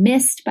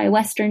missed by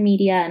Western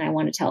media, and I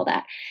want to tell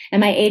that. And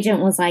my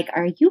agent was like,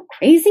 "Are you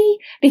crazy?"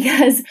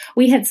 Because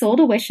we had sold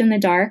A Wish in the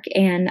Dark,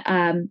 and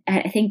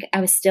I think I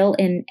was still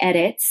in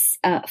edits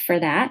for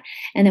that.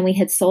 And then we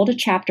had sold a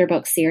chapter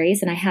book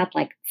series, and I had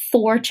like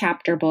 4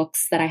 chapter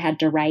books that I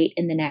had to write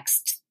in the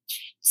next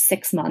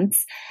 6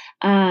 months.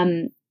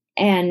 But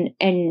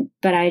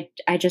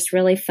I just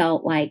really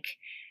felt like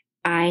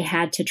I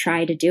had to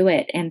try to do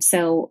it. And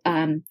so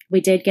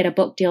we did get a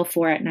book deal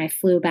for it, and I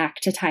flew back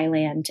to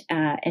Thailand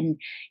and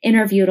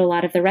interviewed a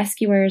lot of the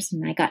rescuers,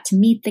 and I got to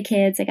meet the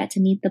kids. I got to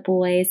meet the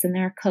boys and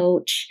their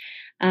coach,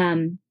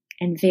 and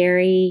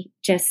very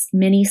just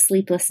many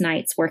sleepless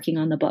nights working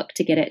on the book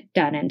to get it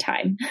done in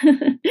time.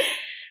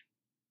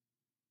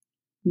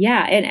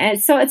 And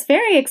so it's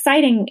very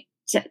exciting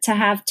to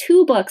have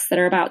 2 books that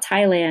are about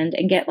Thailand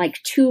and get like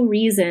 2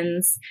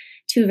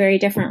 very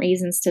different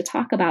reasons to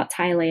talk about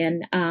Thailand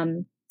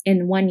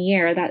in 1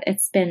 year. That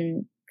it's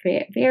been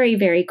very,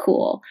 very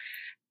cool,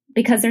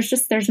 because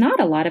there's not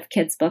a lot of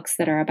kids' books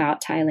that are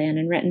about Thailand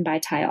and written by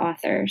Thai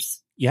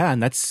authors. Yeah,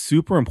 and that's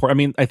super important. I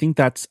mean, I think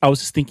I was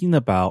just thinking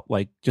about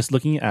like just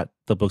looking at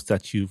the books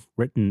that you've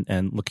written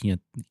and looking at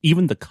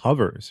even the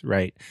covers,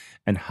 right?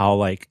 And how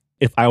like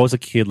if I was a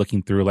kid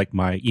looking through like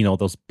my,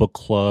 those book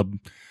club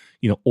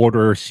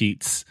order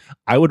sheets,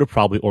 I would have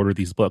probably ordered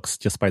these books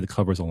just by the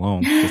covers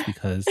alone, just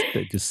because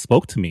it just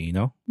spoke to me,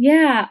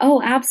 Yeah.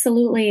 Oh,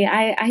 absolutely.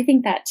 I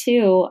think that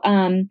too.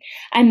 I'm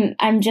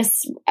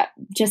just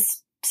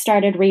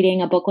started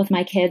reading a book with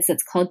my kids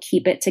that's called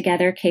Keep It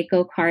Together,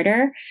 Keiko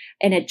Carter.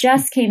 And it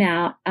just came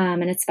out.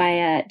 And it's by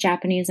a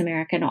Japanese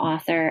American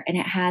author. And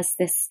it has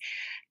this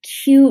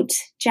cute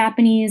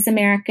Japanese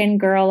American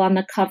girl on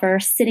the cover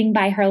sitting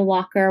by her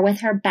locker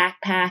with her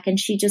backpack, and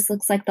she just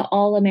looks like the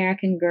all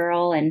American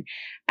girl. And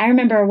I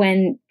remember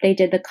when they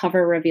did the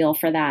cover reveal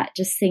for that,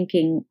 just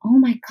thinking, oh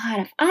my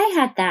God, if I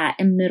had that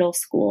in middle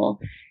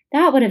school,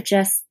 that would have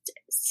just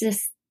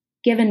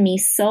given me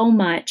so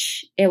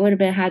much. It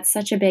would have had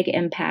such a big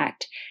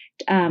impact.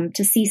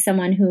 To see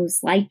someone who's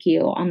like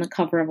you on the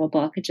cover of a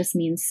book, it just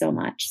means so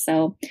much.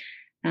 So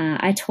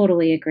I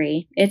totally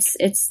agree.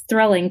 It's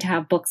thrilling to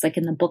have books like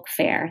in the book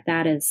fair.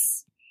 That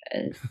is,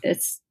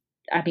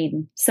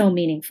 so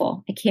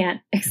meaningful. I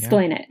can't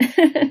explain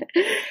it.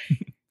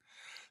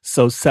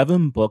 So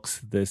 7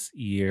 books this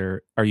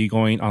year. Are you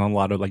going on a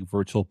lot of like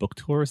virtual book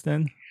tours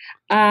then?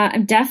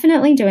 I'm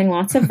definitely doing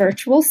lots of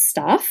virtual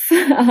stuff.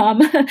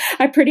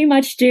 I pretty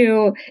much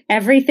do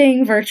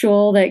everything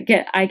virtual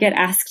that I get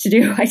asked to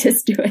do. I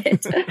just do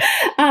it.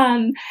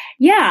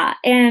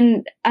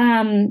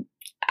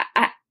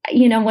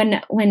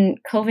 When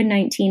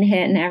COVID-19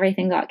 hit and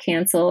everything got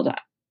canceled,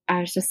 I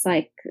was just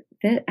like,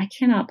 I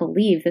cannot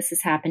believe this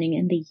is happening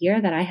in the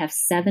year that I have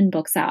 7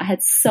 books out. I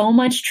had so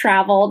much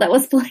travel that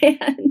was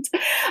planned.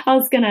 I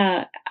was going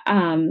to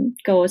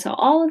go to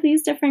all of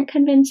these different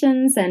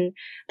conventions.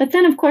 But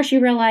then, of course,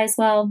 you realize,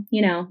 well,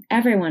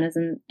 everyone is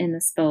in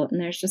this boat, and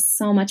there's just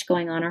so much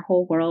going on. Our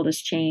whole world has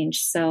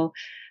changed. So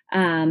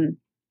I'm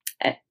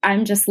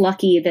just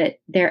lucky that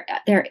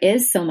there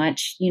is so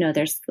much,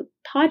 there's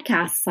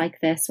podcasts like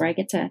this where I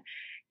get to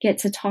get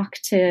to talk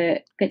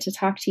to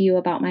you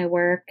about my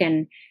work,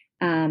 and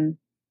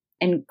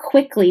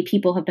quickly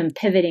people have been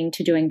pivoting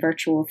to doing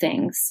virtual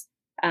things,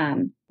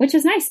 which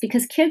is nice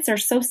because kids are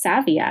so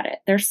savvy at it.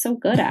 They're so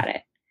good at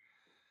it.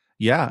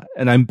 Yeah,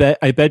 and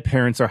I bet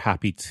parents are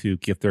happy to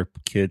give their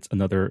kids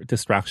another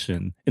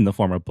distraction in the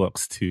form of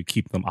books to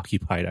keep them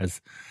occupied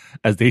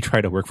as they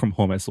try to work from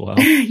home as well.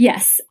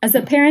 Yes, as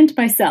a parent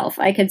myself,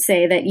 I could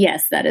say that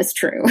yes, that is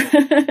true.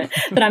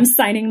 But I'm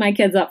signing my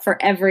kids up for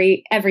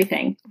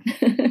everything.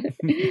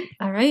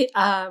 All right.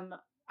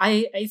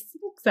 I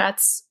think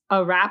that's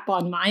a wrap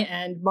on my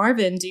end.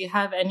 Marvin, do you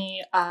have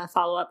any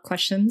follow-up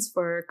questions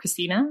for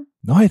Christina?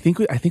 No, I think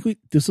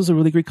this was a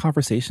really great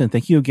conversation.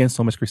 Thank you again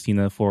so much,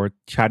 Christina, for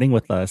chatting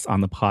with us on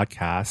the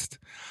podcast.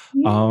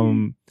 Yeah.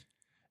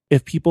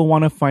 If people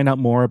want to find out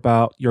more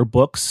about your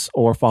books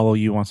or follow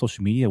you on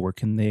social media, where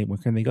can they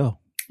go?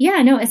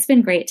 Yeah, no, it's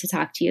been great to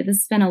talk to you. This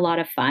has been a lot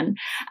of fun.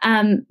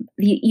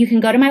 You can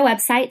go to my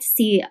website to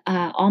see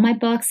all my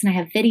books, and I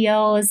have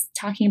videos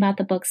talking about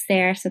the books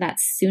there. So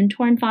that's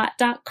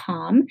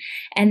soontornvat.com.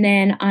 And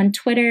then on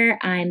Twitter,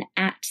 I'm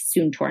at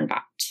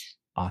soontornvat.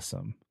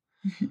 Awesome.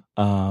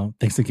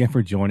 Thanks again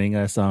for joining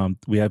us.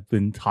 We have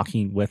been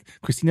talking with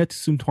Christina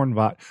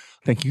Soontornvat.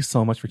 Thank you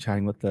so much for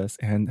chatting with us,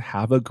 and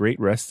have a great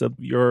rest of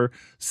your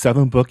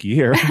 7-book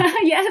year.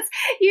 Yes,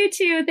 you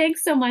too.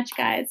 Thanks so much,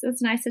 guys.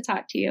 It's nice to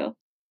talk to you.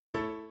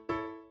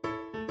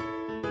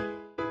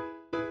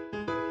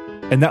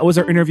 And that was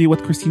our interview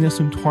with Christina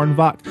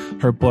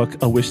Soontornvat. Her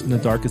book, A Wish in the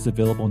Dark, is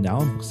available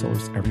now in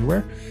booksellers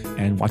everywhere.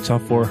 And watch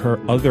out for her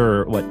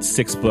other,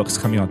 6 books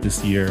coming out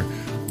this year.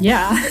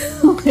 Yeah.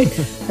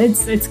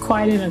 It's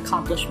quite an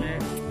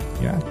accomplishment.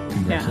 Yeah.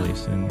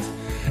 Congratulations.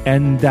 Yeah.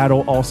 And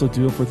that'll also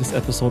do it for this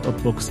episode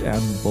of Books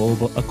and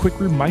Boba. A quick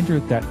reminder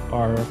that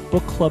our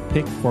book club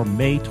pick for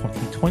May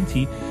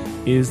 2020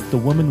 is The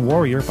Woman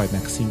Warrior by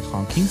Maxine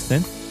Hong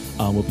Kingston.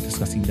 We'll be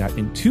discussing that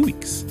in 2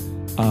 weeks.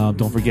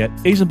 Don't forget,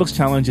 Asian Books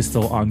Challenge is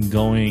still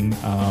ongoing.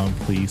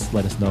 Please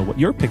let us know what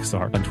your picks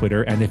are on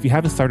Twitter. And if you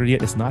haven't started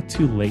yet, it's not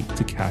too late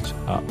to catch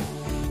up.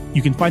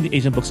 You can find the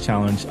Asian Books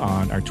Challenge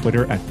on our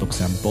Twitter at Books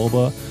and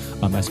Boba,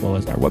 as well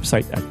as our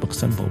website at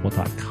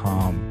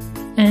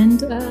booksandboba.com.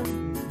 And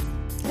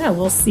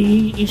we'll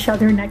see each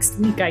other next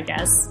week, I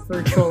guess,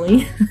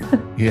 virtually.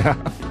 Yeah.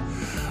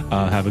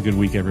 Have a good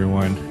week,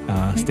 everyone.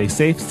 Stay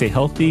safe, stay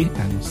healthy,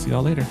 and we'll see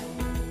y'all later.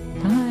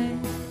 Bye.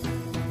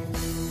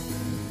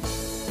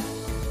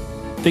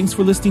 Thanks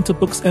for listening to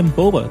Books and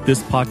Boba.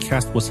 This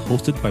podcast was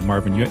hosted by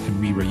Marvin Yue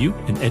and Rira Yu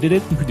and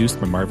edited and produced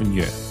by Marvin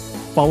Yue.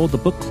 Follow the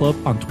book club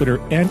on Twitter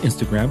and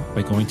Instagram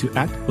by going to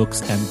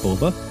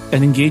 @BooksandBoba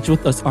and engage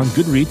with us on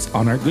Goodreads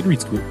on our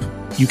Goodreads group.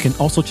 You can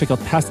also check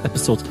out past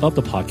episodes of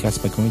the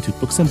podcast by going to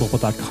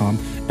booksandboba.com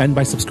and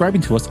by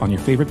subscribing to us on your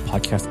favorite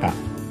podcast app.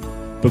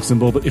 Books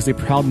and Boba is a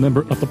proud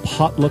member of the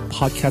Potluck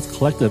Podcast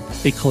Collective,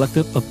 a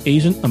collective of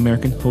Asian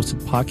American hosted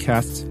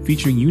podcasts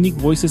featuring unique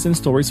voices and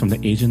stories from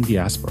the Asian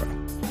diaspora.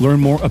 Learn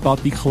more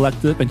about the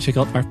collective and check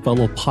out our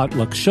fellow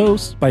Potluck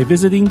shows by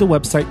visiting the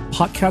website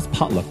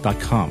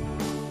podcastpotluck.com.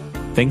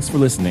 Thanks for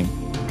listening.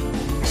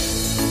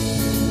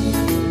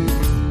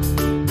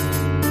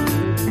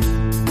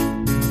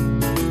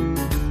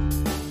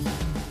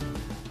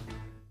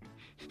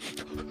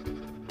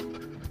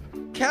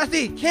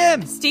 Kathy,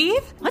 Kim!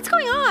 Steve? What's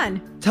going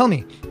on? Tell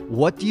me,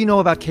 what do you know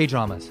about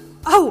K-dramas?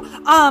 Oh,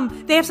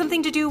 they have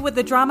something to do with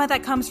the drama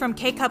that comes from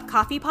K-cup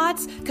coffee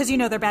pots? Because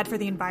they're bad for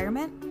the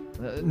environment?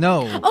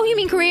 No. Oh, you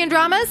mean Korean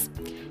dramas?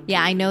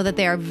 Yeah, I know that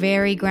they are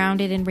very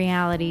grounded in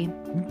reality.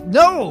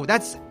 No,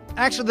 that's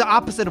actually the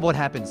opposite of what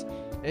happens.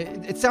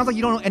 It sounds like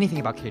you don't know anything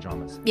about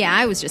K-dramas. Yeah,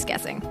 I was just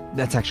guessing.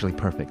 That's actually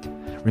perfect.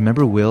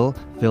 Remember Will,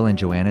 Phil, and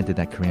Joanna did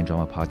that Korean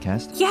drama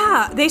podcast?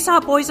 Yeah, they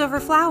saw Boys Over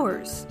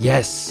Flowers.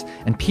 Yes,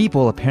 and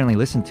people apparently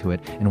listened to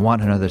it and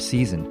want another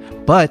season.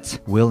 But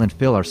Will and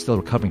Phil are still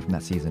recovering from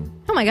that season.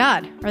 Oh my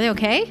god, are they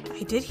okay?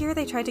 I did hear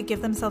they tried to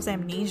give themselves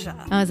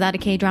amnesia. Oh, is that a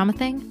K-drama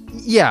thing?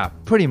 Yeah,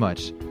 pretty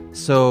much.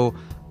 So,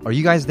 are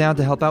you guys down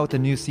to help out with the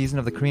new season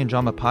of the Korean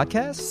drama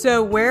podcast?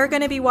 So we're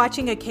going to be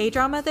watching a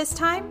K-drama this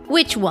time?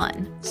 Which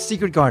one?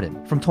 Secret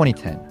Garden from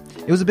 2010.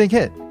 It was a big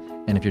hit.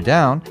 And if you're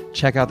down,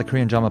 check out the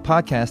Korean drama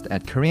podcast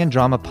at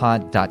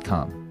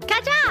koreandramapod.com.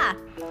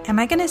 Kaja! Am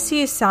I going to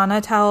see Sana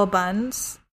Towel Buns?